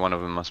don't know, one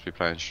of them must be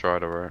playing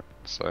Strider, right?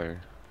 So.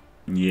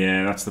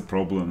 Yeah, that's the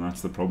problem.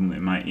 That's the problem.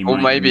 It might. Or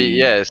maybe need...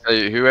 yeah.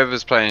 So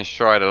whoever's playing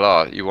Strider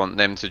last, you want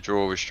them to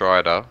draw with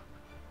Strider,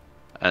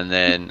 and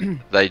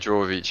then they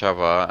draw with each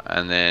other,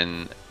 and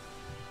then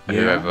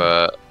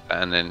whoever,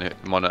 and then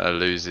Monitor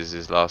loses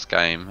his last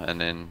game, and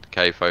then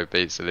KFoged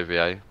beats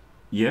Olivier.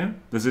 Yeah,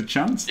 there's a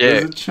chance. Yeah,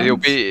 there's a chance. it'll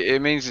be.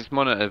 It means it's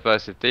Monitor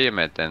versus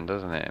Diomed then,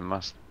 doesn't it? It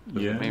must.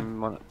 Yeah.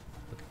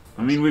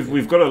 I mean,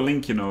 we've got a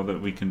link, you know,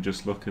 that we can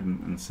just look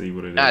and see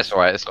what it is. That's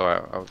alright. It's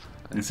alright.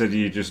 Instead of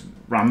you just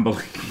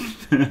rambling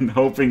and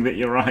hoping that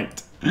you're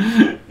right.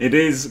 It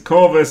is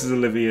Core versus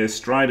Olivier,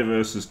 Strider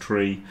versus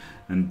Tree,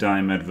 and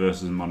Diomed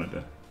versus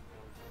Monitor.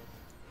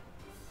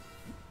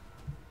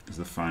 Is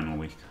the final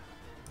week.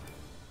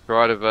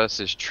 Strider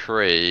versus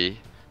Tree.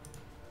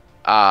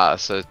 Ah,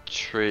 so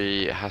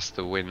Tree has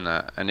to win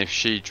that, and if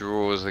she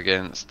draws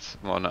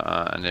against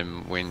Monitor and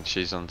then wins,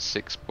 she's on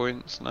 6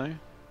 points, no?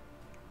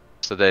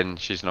 So then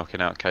she's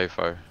knocking out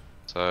KFoged.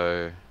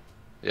 So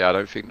yeah, I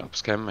don't think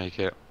Nobs can make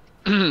it.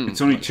 It's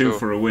only 2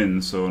 for a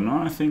win, so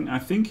no, I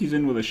think he's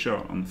in with a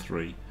shot on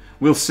 3.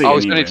 We'll see. Oh,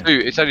 anyway.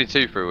 it's only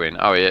two for a win.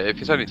 Oh yeah, if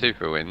it's only 2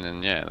 for a win,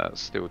 then yeah, that's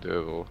still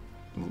doable.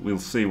 We'll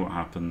see what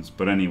happens.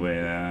 But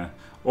anyway,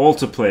 all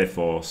to play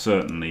for.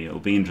 Certainly, it'll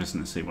be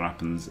interesting to see what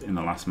happens in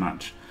the last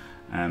match.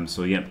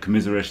 So yep,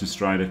 commiserations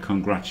Strider,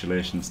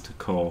 congratulations to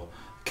Core,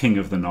 King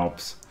of the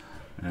Knobs,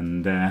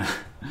 and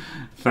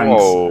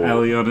thanks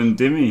Elyod and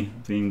Dimmy,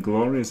 been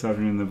glorious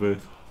having you in the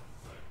booth.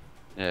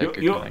 Yeah,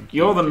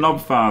 you're the knob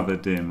father,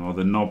 Dim, or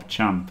the knob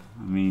champ.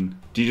 I mean,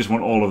 do you just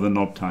want all of the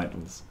knob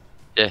titles?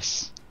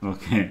 Yes.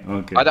 Okay.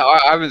 I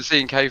haven't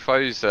seen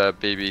KFoged's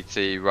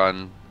BBT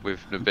run with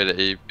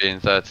Nobility being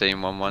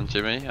 13-1-1,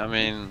 Jimmy. I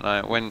mean,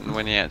 like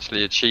when he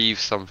actually achieves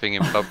something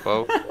in Blood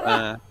Bowl,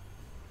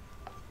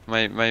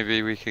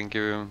 maybe we can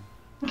give him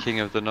King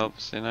of the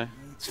Knobs, you know.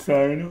 It's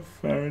fair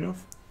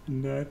enough.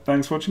 And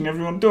thanks for watching,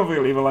 everyone. Don't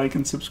forget to leave a like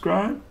and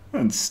subscribe,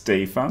 and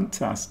stay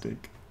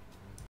fantastic.